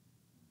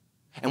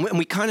 And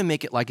we kind of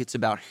make it like it's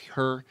about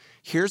her.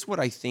 Here's what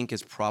I think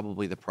is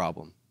probably the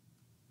problem.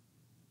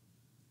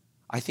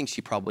 I think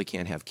she probably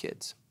can't have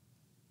kids.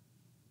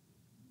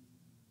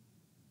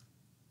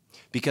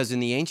 Because in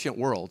the ancient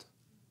world,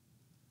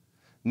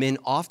 men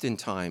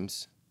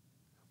oftentimes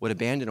would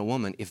abandon a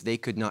woman if they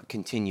could not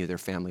continue their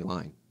family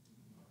line.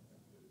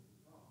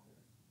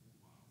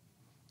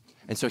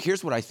 And so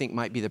here's what I think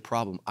might be the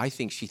problem. I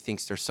think she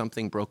thinks there's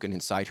something broken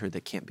inside her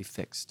that can't be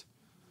fixed.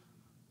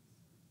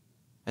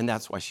 And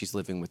that's why she's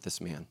living with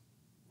this man.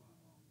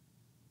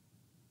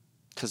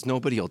 Because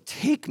nobody will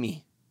take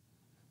me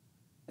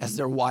as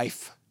their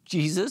wife.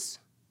 Jesus?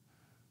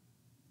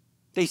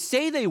 They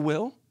say they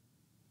will.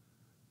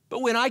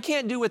 But when I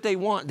can't do what they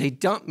want, they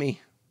dump me.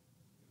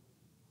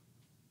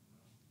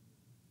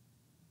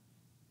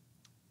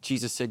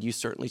 Jesus said, you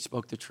certainly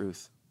spoke the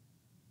truth.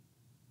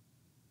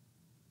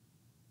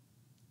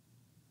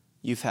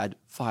 You've had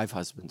 5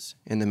 husbands,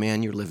 and the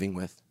man you're living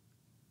with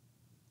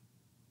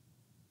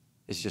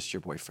is just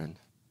your boyfriend.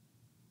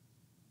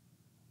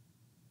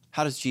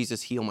 How does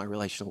Jesus heal my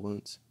relational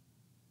wounds?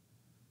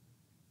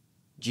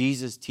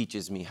 Jesus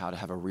teaches me how to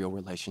have a real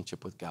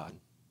relationship with God.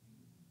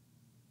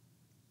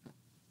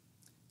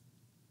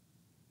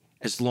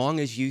 As long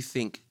as you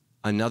think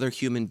another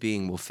human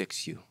being will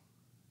fix you,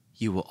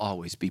 you will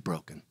always be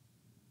broken.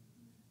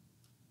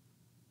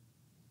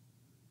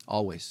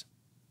 Always.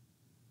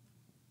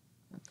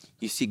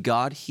 You see,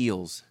 God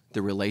heals the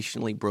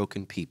relationally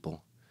broken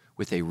people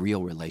with a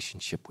real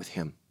relationship with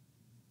Him.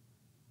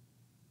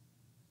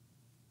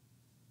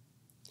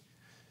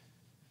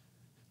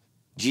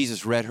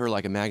 Jesus read her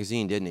like a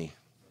magazine, didn't He?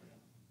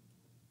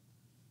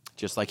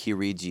 Just like He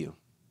reads you.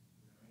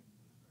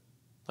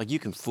 Like, you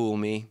can fool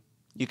me.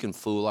 You can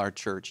fool our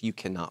church. You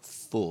cannot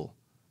fool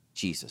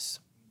Jesus.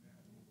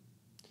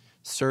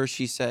 Sir,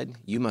 she said,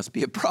 you must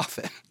be a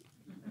prophet.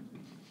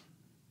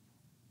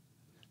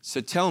 So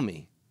tell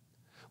me,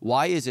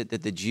 why is it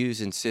that the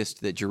Jews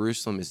insist that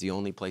Jerusalem is the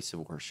only place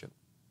of worship?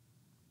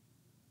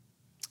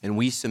 And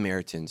we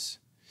Samaritans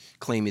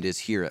claim it is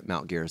here at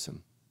Mount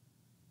Gerizim,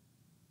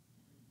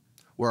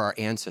 where our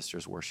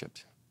ancestors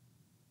worshiped.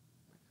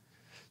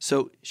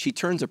 So she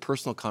turns a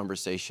personal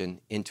conversation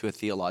into a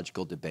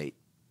theological debate.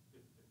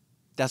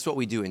 That's what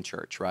we do in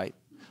church, right?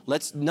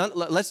 Let's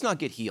not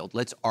get healed.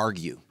 Let's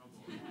argue.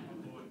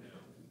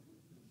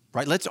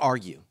 Right? Let's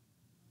argue.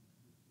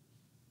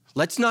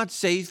 Let's not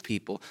save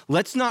people.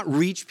 Let's not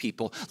reach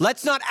people.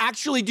 Let's not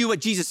actually do what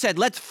Jesus said.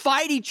 Let's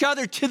fight each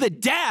other to the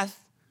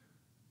death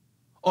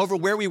over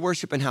where we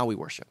worship and how we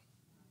worship.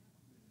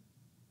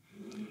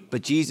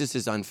 But Jesus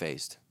is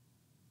unfazed.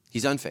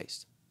 He's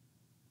unfazed.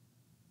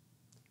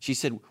 She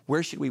said,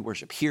 where should we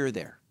worship? Here or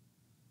there?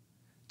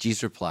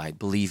 Jesus replied,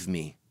 believe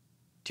me,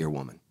 dear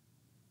woman.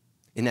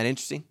 Isn't that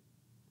interesting?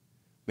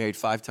 Married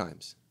 5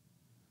 times,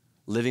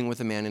 living with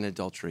a man in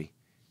adultery.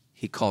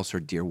 He calls her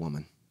dear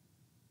woman.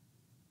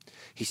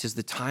 He says,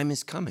 the time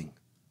is coming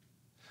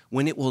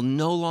when it will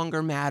no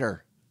longer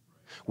matter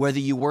whether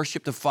you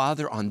worship the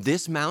Father on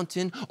this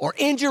mountain or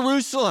in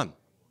Jerusalem.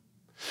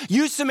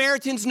 You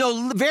Samaritans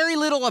know very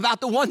little about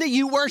the one that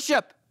you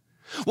worship,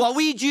 while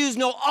we Jews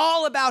know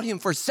all about him,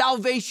 for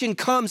salvation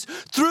comes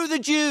through the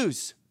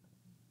Jews.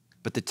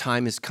 But the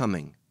time is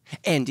coming,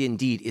 and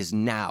indeed is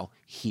now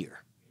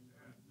here,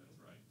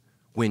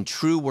 when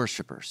true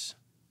worshipers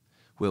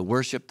will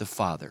worship the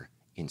Father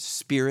in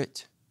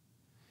spirit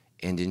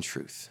and in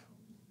truth.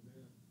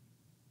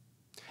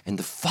 And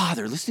the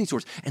Father, listening to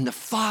words, and the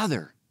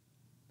Father,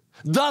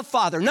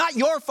 not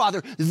your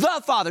Father,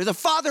 the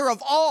Father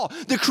of all,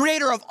 the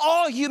creator of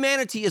all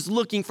humanity, is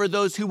looking for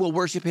those who will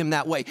worship him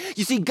that way.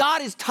 You see,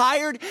 God is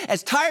tired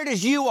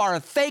as you are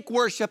of fake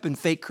worship and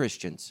fake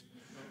Christians.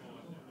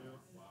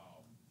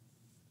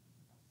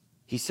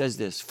 He says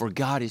this, for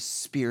God is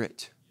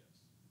spirit,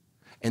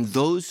 and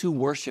those who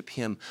worship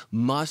him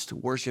must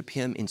worship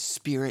him in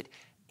spirit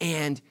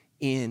and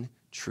in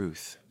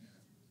truth.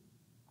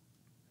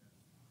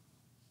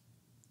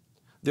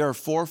 There are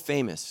 4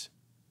 famous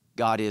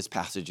God is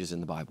passages in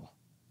the Bible.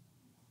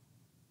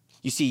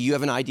 You see, you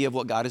have an idea of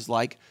what God is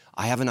like.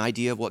 I have an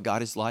idea of what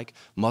God is like.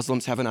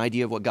 Muslims have an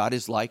idea of what God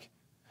is like.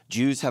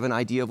 Jews have an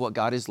idea of what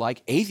God is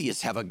like.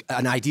 Atheists have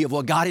an idea of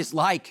what God is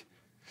like.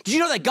 Did you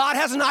know that God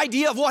has an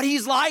idea of what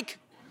he's like?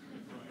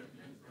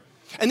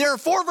 And there are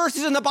 4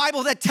 verses in the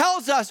Bible that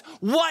tells us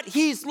what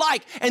he's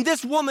like. And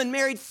this woman,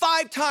 married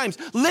 5 times,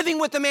 living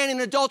with a man in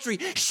adultery,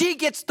 she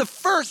gets the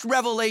first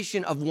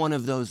revelation of one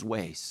of those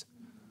ways.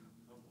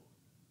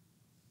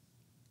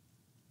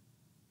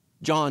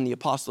 John, the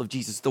apostle of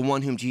Jesus, the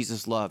one whom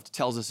Jesus loved,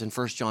 tells us in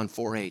 1 John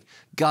 4:8,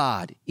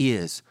 God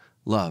is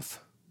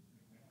love.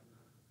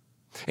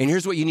 And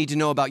here's what you need to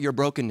know about your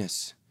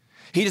brokenness.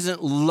 He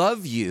doesn't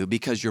love you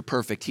because you're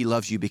perfect. He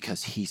loves you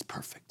because he's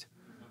perfect.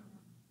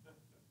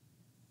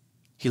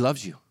 He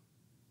loves you.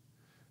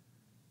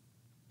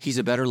 He's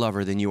a better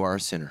lover than you are a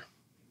sinner.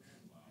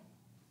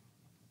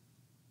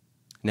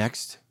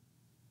 Next,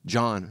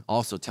 John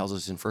also tells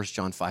us in 1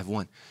 John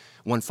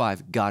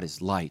 1:5, God is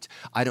light.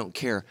 I don't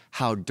care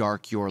how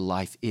dark your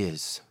life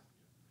is.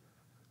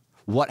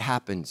 What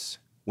happens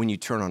when you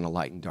turn on a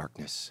light in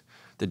darkness?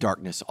 The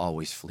darkness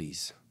always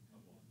flees.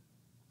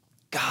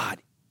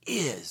 God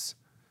is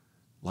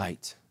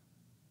light.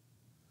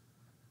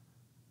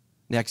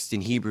 Next,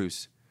 in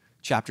Hebrews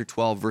chapter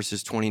 12,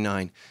 verses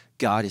 29,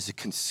 God is a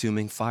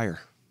consuming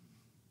fire.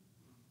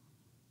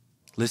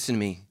 Listen to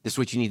me. This is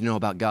what you need to know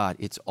about God.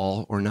 It's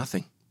all or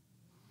nothing.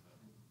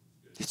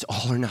 It's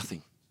all or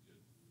nothing.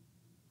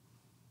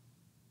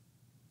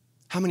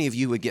 How many of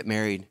you would get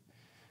married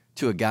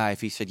to a guy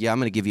if he said, yeah, I'm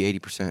going to give you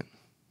 80%?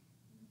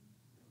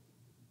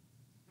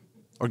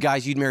 Or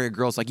guys, you'd marry a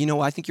girl, it's like, you know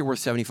what, I think you're worth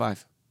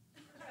 75,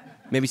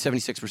 maybe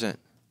 76%.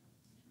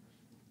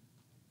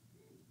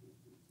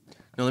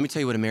 No, let me tell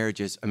you what a marriage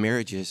is. A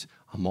marriage is,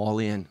 I'm all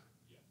in.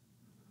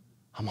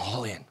 I'm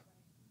all in.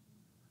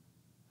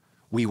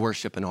 We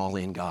worship an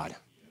all-in God.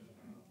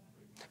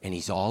 And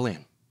he's all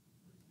in.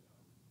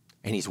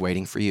 And he's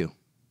waiting for you.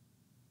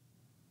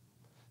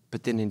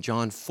 But then in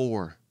John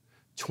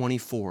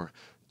 4:24,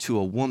 to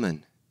a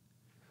woman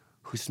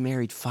who's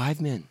married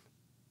 5 men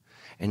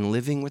and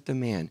living with a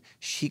man,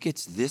 she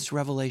gets this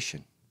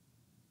revelation.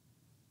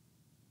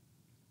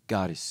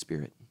 God is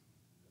spirit.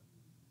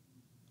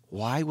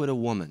 Why would a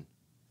woman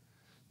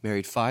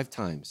married 5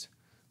 times,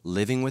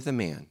 living with a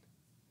man,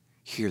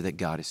 hear that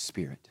God is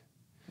spirit?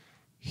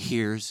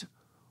 Here's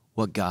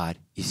what God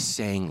is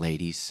saying,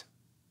 ladies.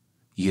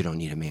 You don't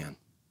need a man.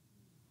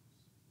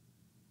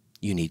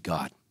 You need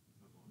God.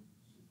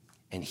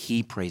 And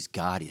he, praise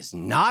God, is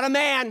not a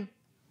man.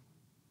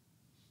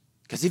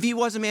 Because if he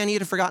was a man,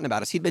 he'd have forgotten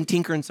about us. He'd been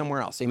tinkering somewhere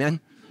else. Amen?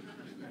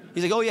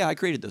 He's like, oh yeah, I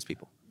created those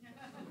people.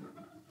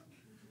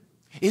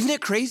 Isn't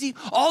it crazy?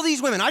 All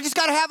these women, I just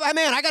got to have a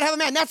man. I got to have a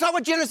man. That's not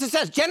what Genesis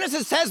says.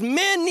 Genesis says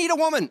men need a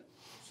woman.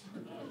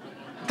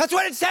 That's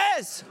what it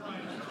says.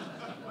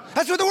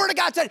 That's what the Word of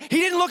God said. He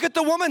didn't look at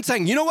the woman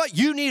saying, you know what?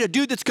 You need a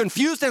dude that's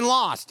confused and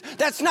lost.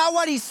 That's not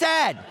what he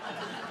said.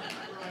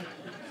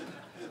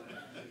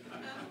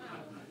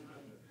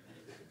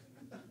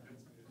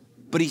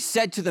 But he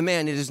said to the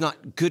man, it is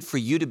not good for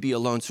you to be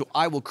alone, so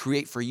I will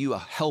create for you a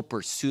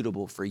helper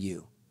suitable for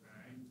you.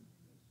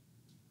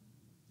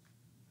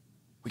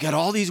 We got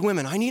all these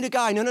women. I need a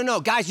guy. No.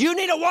 Guys, you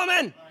need a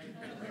woman.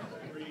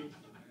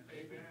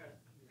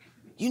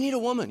 You need a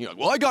woman. You're like,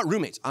 well, I got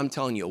roommates. I'm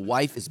telling you, a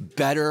wife is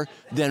better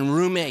than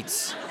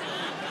roommates.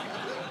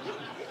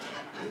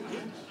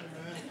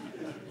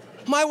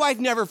 My wife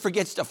never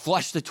forgets to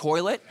flush the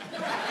toilet.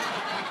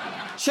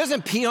 She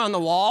doesn't pee on the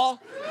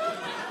wall.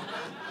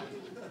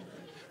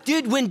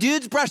 Dude, when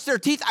dudes brush their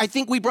teeth, I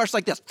think we brush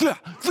like this.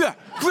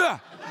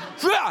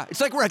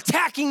 It's like we're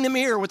attacking the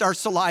mirror with our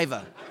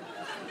saliva.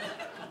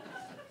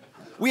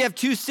 We have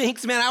 2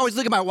 sinks, man. I always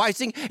look at my wife's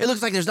sink. It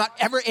looks like there's not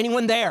ever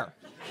anyone there.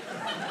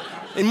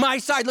 And my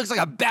side looks like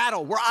a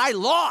battle where I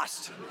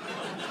lost.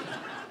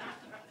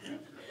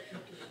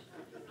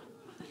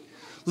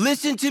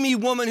 Listen to me,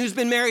 woman who's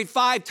been married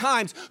 5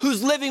 times,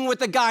 who's living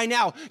with a guy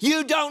now.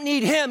 You don't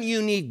need him,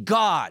 you need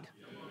God.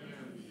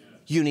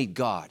 You need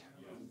God.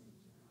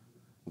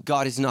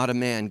 God is not a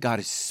man, God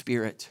is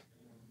spirit.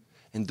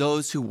 And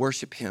those who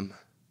worship him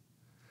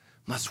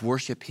must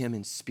worship him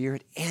in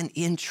spirit and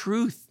in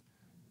truth.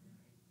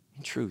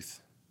 In truth.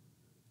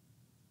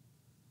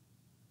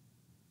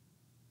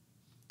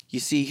 You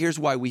see, here's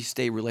why we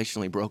stay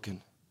relationally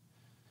broken.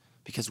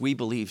 Because we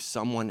believe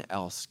someone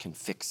else can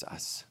fix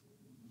us.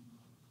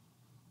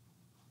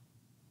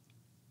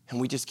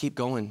 And we just keep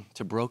going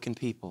to broken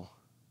people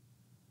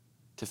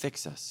to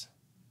fix us.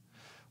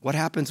 What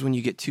happens when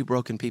you get 2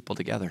 broken people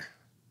together?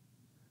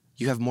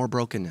 You have more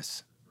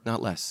brokenness, not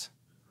less.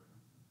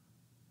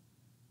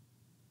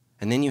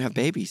 And then you have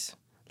babies,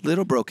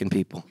 little broken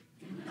people.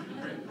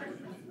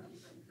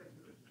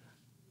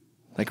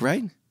 Like,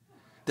 right?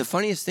 The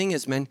funniest thing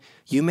is, man,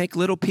 you make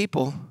little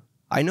people.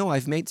 I know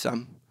I've made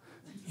some,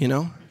 you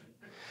know?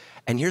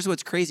 And here's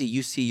what's crazy.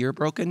 You see your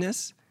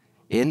brokenness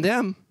in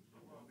them.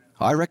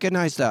 I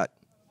recognize that.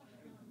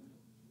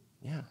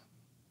 Yeah.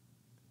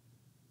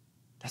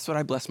 That's what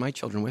I bless my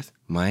children with.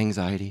 My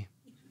anxiety,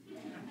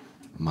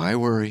 my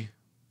worry,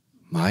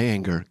 my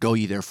anger. Go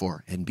ye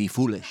therefore and be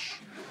foolish.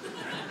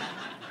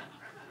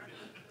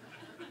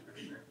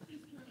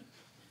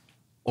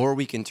 Or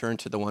we can turn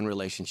to the one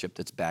relationship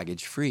that's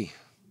baggage free.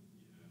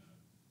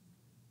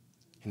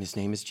 And his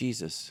name is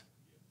Jesus.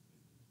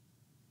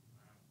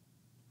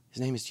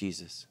 His name is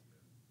Jesus.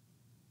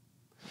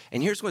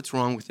 And here's what's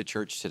wrong with the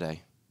church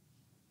today.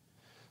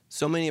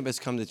 So many of us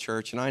come to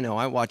church, and I know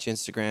I watch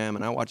Instagram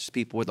and I watch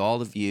people with all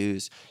the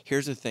views.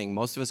 Here's the thing,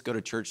 most of us go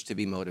to church to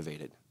be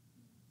motivated.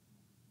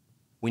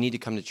 We need to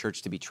come to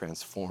church to be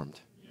transformed.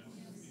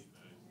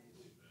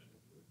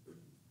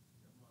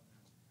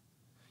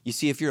 You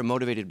see, if you're a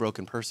motivated,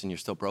 broken person, you're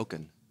still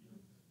broken.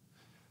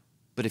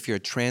 But if you're a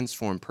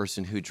transformed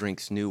person who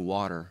drinks new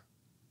water,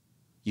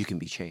 you can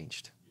be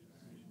changed.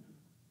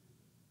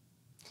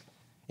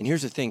 And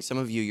here's the thing, some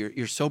of you,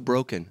 you're so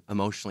broken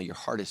emotionally. Your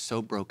heart is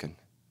so broken.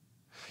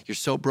 You're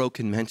so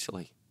broken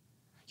mentally.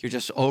 You're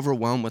just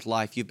overwhelmed with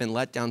life. You've been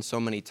let down so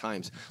many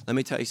times. Let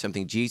me tell you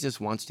something. Jesus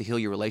wants to heal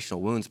your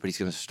relational wounds, but he's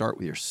going to start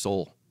with your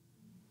soul.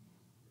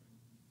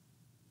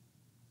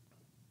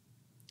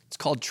 It's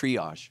called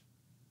triage.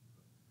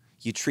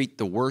 You treat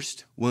the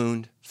worst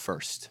wound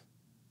first.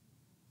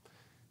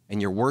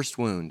 And your worst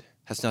wound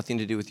has nothing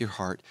to do with your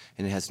heart,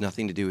 and it has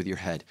nothing to do with your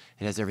head.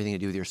 It has everything to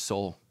do with your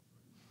soul.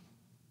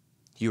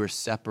 You are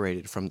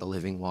separated from the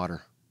living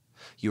water.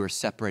 You are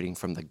separating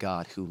from the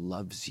God who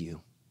loves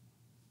you.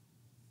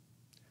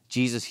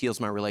 Jesus heals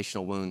my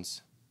relational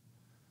wounds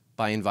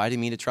by inviting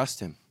me to trust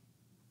him.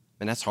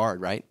 And that's hard,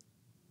 right?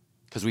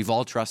 Because we've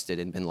all trusted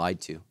and been lied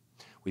to.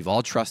 We've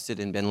all trusted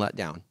and been let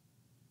down.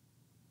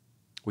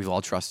 We've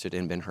all trusted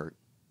and been hurt.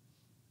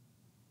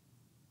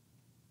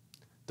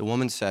 The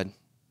woman said,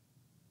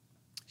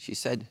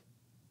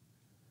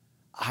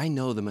 I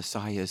know the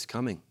Messiah is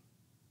coming,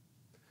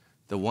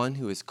 the one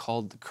who is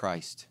called the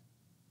Christ.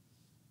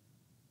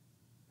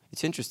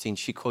 It's interesting,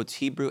 she quotes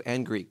Hebrew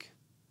and Greek.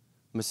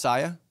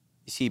 Messiah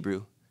is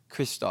Hebrew,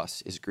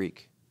 Christos is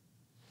Greek.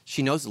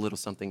 She knows a little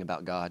something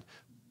about God,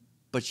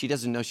 but she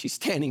doesn't know she's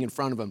standing in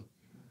front of him.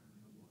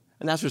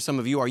 And that's where some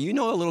of you are. You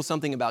know a little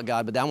something about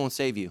God, but that won't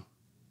save you.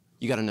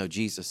 You got to know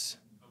Jesus.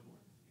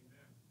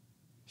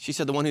 She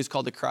said, the one who's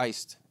called the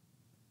Christ.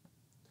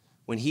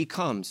 When he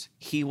comes,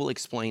 he will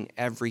explain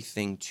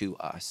everything to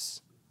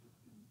us.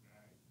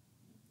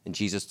 And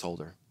Jesus told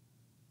her,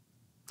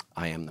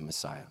 I am the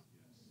Messiah.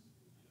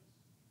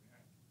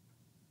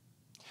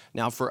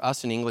 Now, for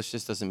us in English,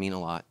 this doesn't mean a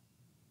lot.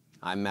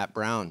 I'm Matt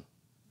Brown.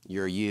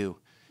 You're you.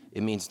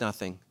 It means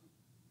nothing.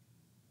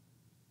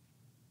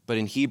 But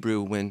in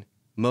Hebrew, when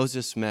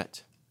Moses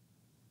met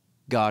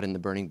God in the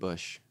burning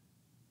bush,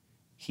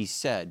 he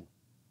said,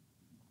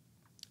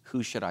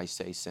 who should I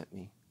say sent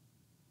me?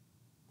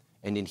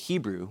 And in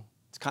Hebrew,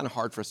 it's kind of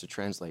hard for us to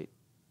translate.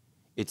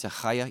 It's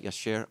Achaya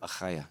Yasher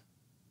Achaya.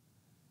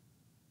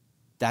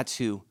 That's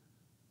who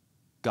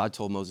God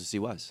told Moses he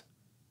was.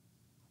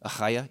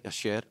 Achaya,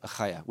 Yasher,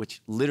 Achaya,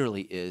 which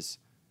literally is,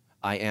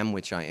 I am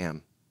which I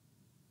am.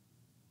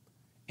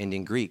 And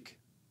in Greek,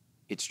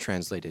 it's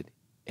translated,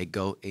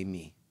 ego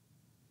eimi,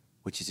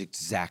 which is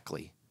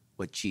exactly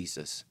what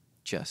Jesus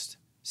just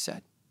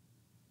said.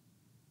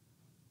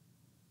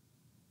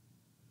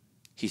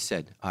 He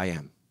said, I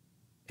am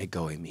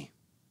ego eimi.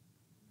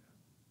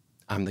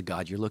 I'm the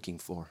God you're looking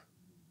for.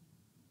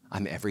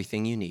 I'm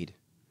everything you need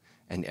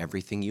and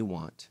everything you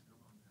want.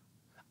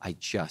 I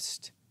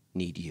just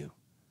need you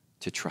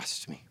to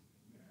trust me.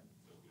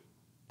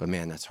 But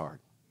man, that's hard.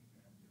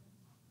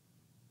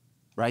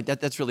 Right?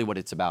 That's really what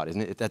it's about,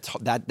 isn't it?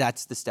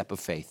 That's the step of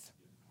faith.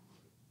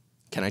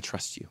 Can I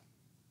trust you?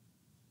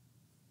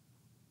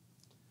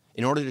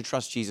 In order to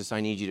trust Jesus,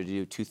 I need you to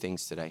do two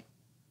things today.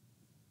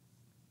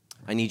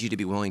 I need you to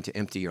be willing to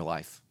empty your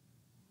life.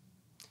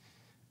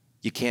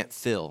 You can't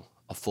fill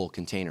a full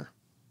container.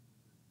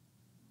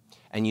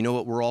 And you know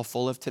what we're all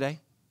full of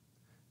today?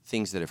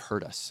 Things that have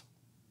hurt us.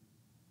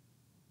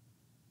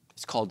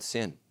 It's called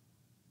sin.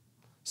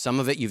 Some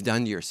of it you've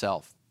done to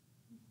yourself.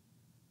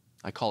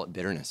 I call it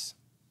bitterness,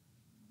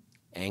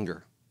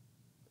 anger,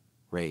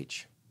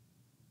 rage.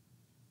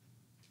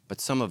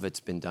 But some of it's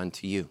been done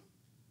to you.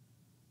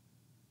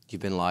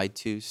 You've been lied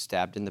to,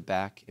 stabbed in the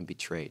back, and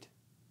betrayed.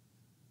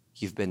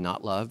 You've been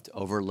not loved,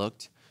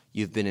 overlooked.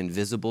 You've been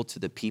invisible to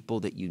the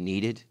people that you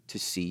needed to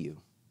see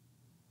you.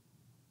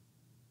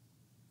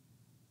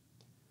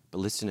 But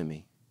listen to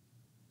me.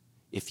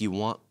 If you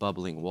want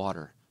bubbling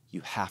water,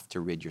 you have to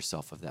rid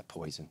yourself of that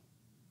poison.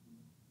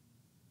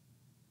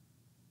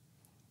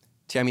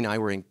 Tammy and I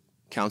were in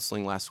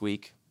counseling last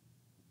week,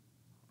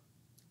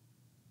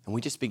 and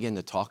we just began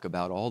to talk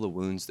about all the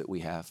wounds that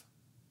we have.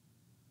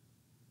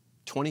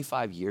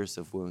 25 years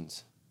of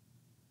wounds.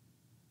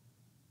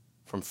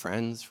 From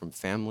friends, from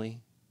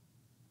family,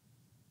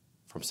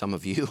 from some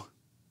of you.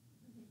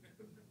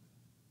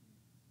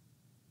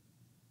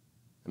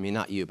 I mean,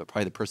 not you, but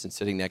probably the person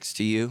sitting next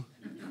to you.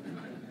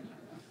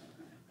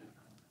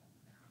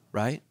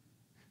 Right?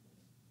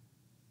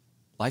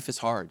 Life is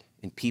hard,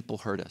 and people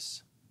hurt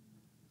us.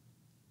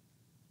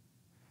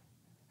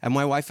 And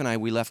my wife and I,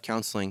 we left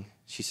counseling.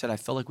 She said, I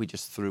felt like we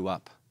just threw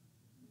up.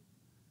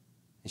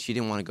 And she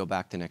didn't want to go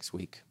back the next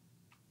week.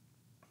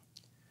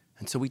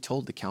 And so we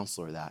told the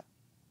counselor that.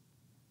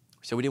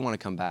 We said we didn't want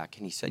to come back.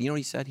 And he said, you know what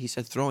he said? He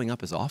said, throwing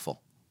up is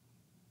awful.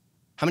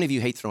 How many of you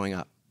hate throwing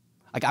up?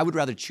 Like, I would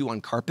rather chew on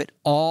carpet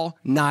all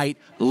night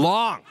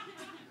long.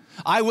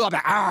 I will,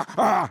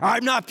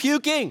 I'm not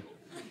puking.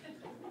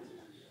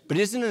 But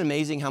isn't it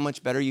amazing how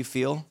much better you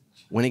feel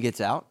when it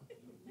gets out?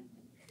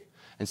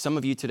 And some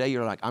of you today,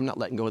 you're like, I'm not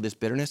letting go of this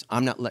bitterness.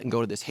 I'm not letting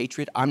go of this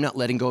hatred. I'm not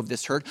letting go of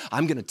this hurt.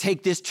 I'm going to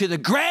take this to the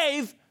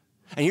grave.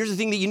 And here's the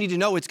thing that you need to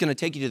know. It's going to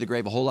take you to the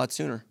grave a whole lot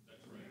sooner.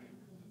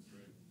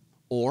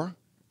 Or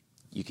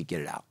you could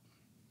get it out.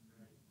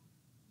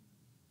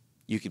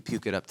 You could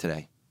puke it up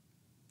today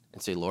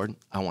and say, Lord,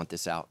 I want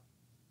this out.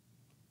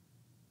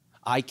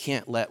 I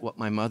can't let what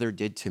my mother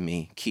did to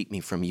me keep me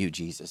from you,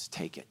 Jesus.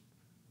 Take it.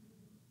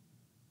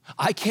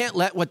 I can't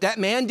let what that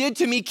man did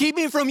to me keep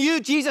me from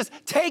you, Jesus.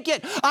 Take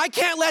it. I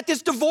can't let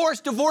this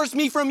divorce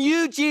me from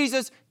you,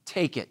 Jesus.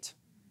 Take it.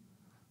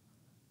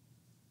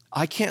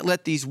 I can't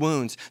let these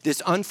wounds,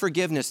 this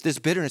unforgiveness, this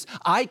bitterness,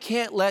 I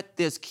can't let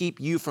this keep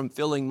you from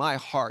filling my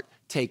heart.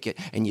 Take it.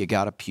 And you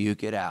got to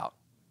puke it out.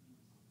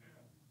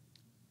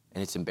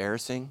 And it's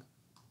embarrassing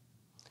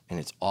and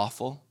it's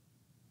awful,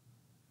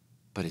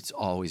 but it's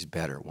always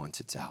better once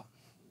it's out.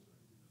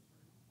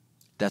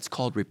 That's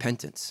called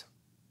repentance.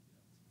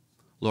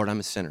 Lord,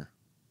 I'm a sinner.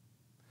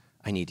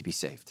 I need to be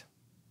saved.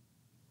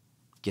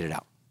 Get it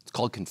out. It's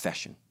called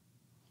confession.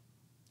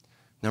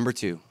 Number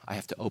 2, I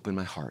have to open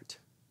my heart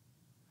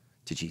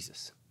to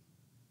Jesus.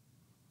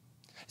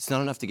 It's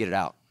not enough to get it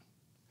out.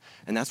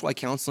 And that's why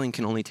counseling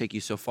can only take you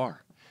so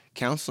far.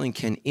 Counseling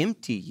can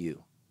empty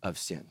you of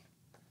sin,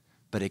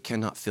 but it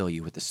cannot fill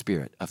you with the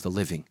Spirit of the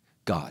living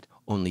God.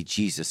 Only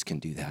Jesus can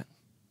do that.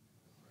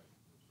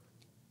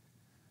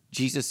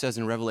 Jesus says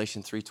in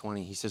Revelation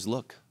 3:20, he says,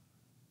 look,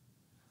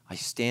 I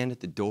stand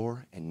at the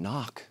door and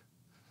knock.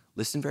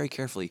 Listen very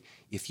carefully.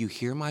 If you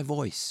hear my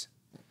voice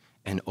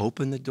and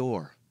open the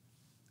door,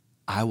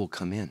 I will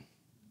come in.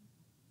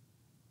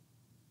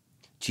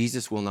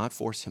 Jesus will not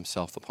force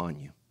himself upon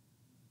you.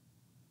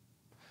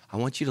 I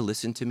want you to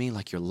listen to me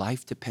like your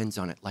life depends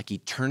on it, like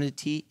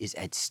eternity is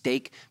at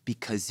stake,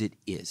 because it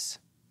is.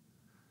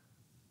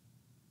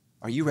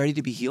 Are you ready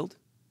to be healed?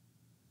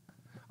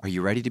 Are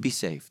you ready to be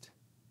saved?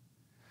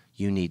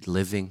 You need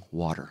living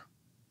water.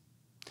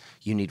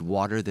 You need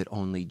water that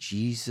only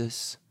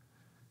Jesus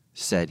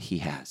said he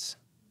has.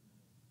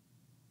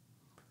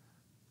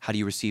 How do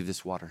you receive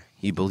this water?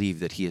 You believe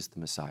that he is the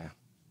Messiah.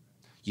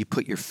 You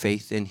put your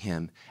faith in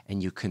him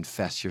and you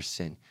confess your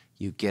sin.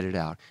 You get it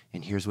out.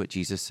 And here's what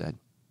Jesus said.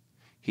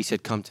 He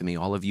said, come to me,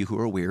 all of you who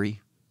are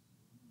weary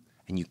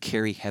and you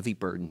carry heavy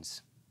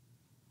burdens.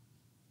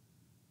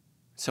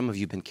 Some of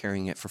you have been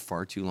carrying it for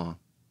far too long.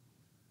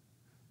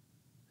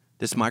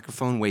 This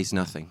microphone weighs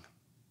nothing.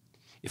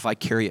 If I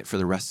carry it for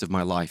the rest of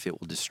my life, it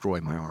will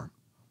destroy my arm.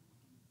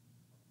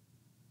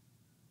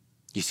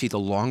 You see, the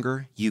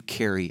longer you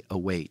carry a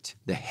weight,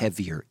 the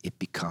heavier it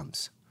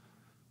becomes.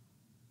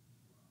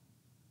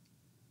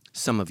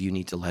 Some of you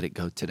need to let it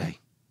go today.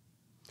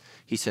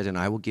 He said, and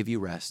I will give you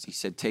rest. He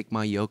said, take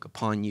my yoke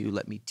upon you.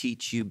 Let me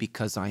teach you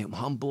because I am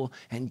humble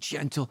and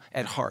gentle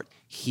at heart.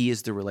 He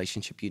is the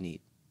relationship you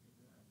need.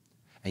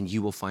 And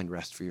you will find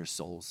rest for your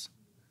souls.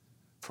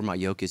 For my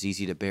yoke is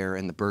easy to bear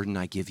and the burden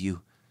I give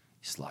you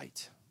is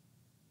light.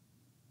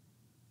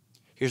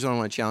 Here's what I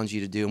want to challenge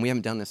you to do. And we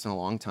haven't done this in a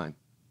long time.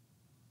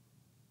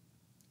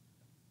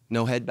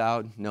 No head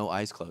bowed, no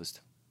eyes closed.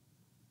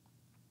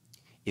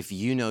 If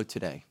you know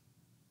today,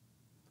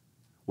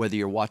 whether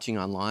you're watching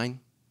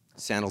online,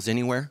 Sandals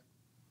Anywhere,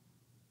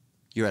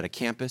 you're at a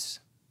campus,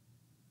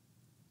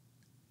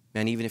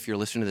 man, even if you're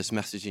listening to this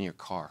message in your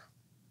car,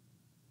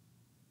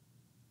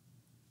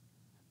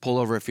 pull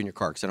over if you're in your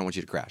car because I don't want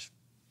you to crash.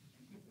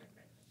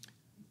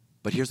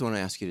 But here's what I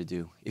ask you to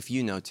do. If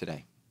you know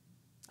today,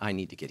 I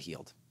need to get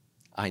healed.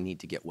 I need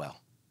to get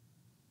well.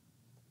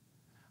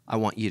 I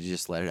want you to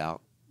just let it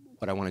out.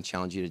 What I want to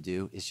challenge you to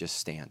do is just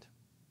stand.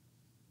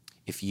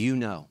 If you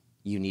know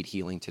you need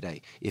healing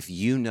today, if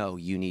you know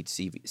you need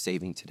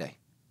saving today,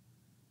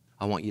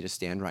 I want you to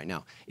stand right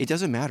now. It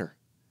doesn't matter.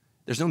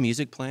 There's no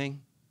music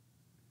playing.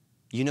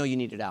 You know you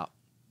need it out.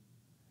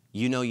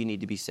 You know you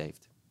need to be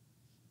saved.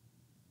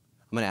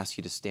 I'm going to ask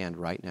you to stand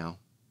right now.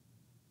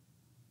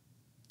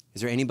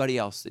 Is there anybody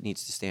else that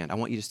needs to stand? I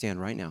want you to stand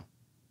right now.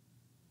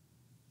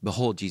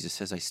 Behold, Jesus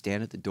says, I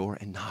stand at the door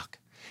and knock.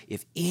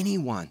 If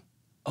anyone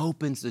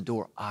opens the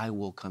door, I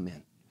will come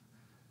in.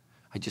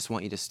 I just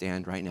want you to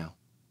stand right now.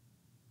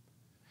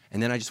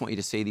 And then I just want you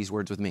to say these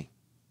words with me.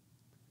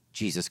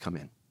 Jesus, come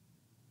in.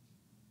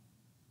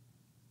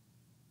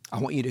 I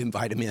want you to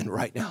invite him in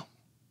right now.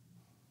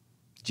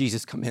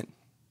 Jesus, come in.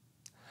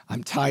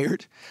 I'm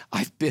tired.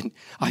 I've been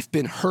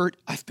hurt.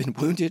 I've been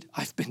wounded.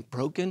 I've been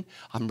broken.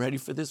 I'm ready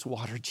for this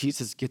water.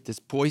 Jesus, get this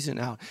poison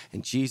out.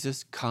 And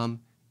Jesus,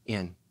 come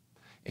in.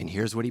 And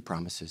here's what he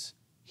promises.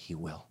 He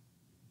will.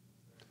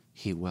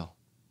 He will.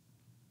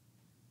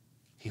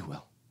 He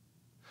will.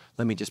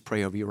 Let me just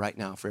pray over you right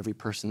now for every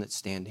person that's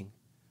standing.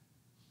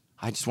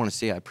 I just want to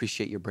say I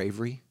appreciate your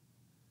bravery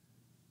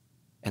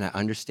and I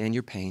understand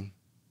your pain.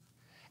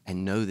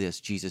 And know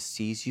this, Jesus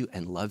sees you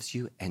and loves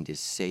you and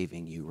is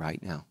saving you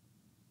right now.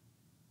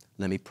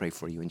 Let me pray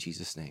for you in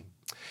Jesus' name.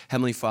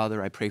 Heavenly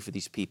Father, I pray for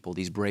these people,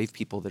 these brave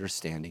people that are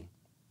standing.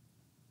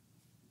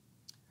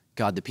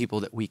 God, the people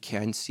that we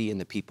can see and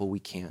the people we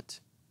can't.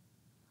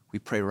 We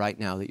pray right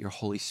now that your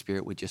Holy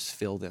Spirit would just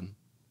fill them.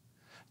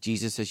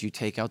 Jesus, as you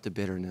take out the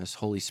bitterness,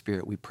 Holy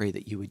Spirit, we pray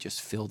that you would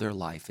just fill their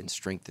life and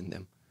strengthen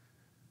them.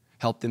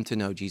 Help them to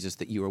know, Jesus,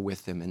 that you are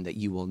with them and that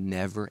you will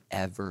never,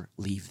 ever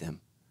leave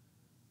them.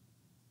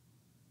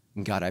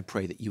 And God, I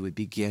pray that you would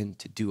begin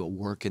to do a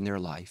work in their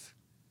life,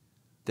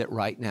 that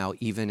right now,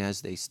 even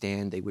as they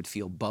stand, they would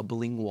feel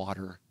bubbling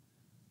water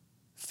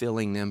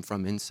filling them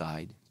from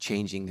inside,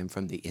 changing them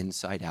from the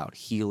inside out,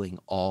 healing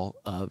all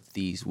of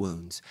these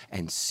wounds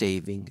and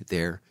saving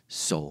their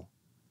soul.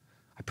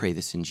 I pray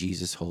this in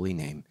Jesus' holy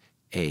name.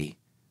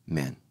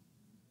 Amen.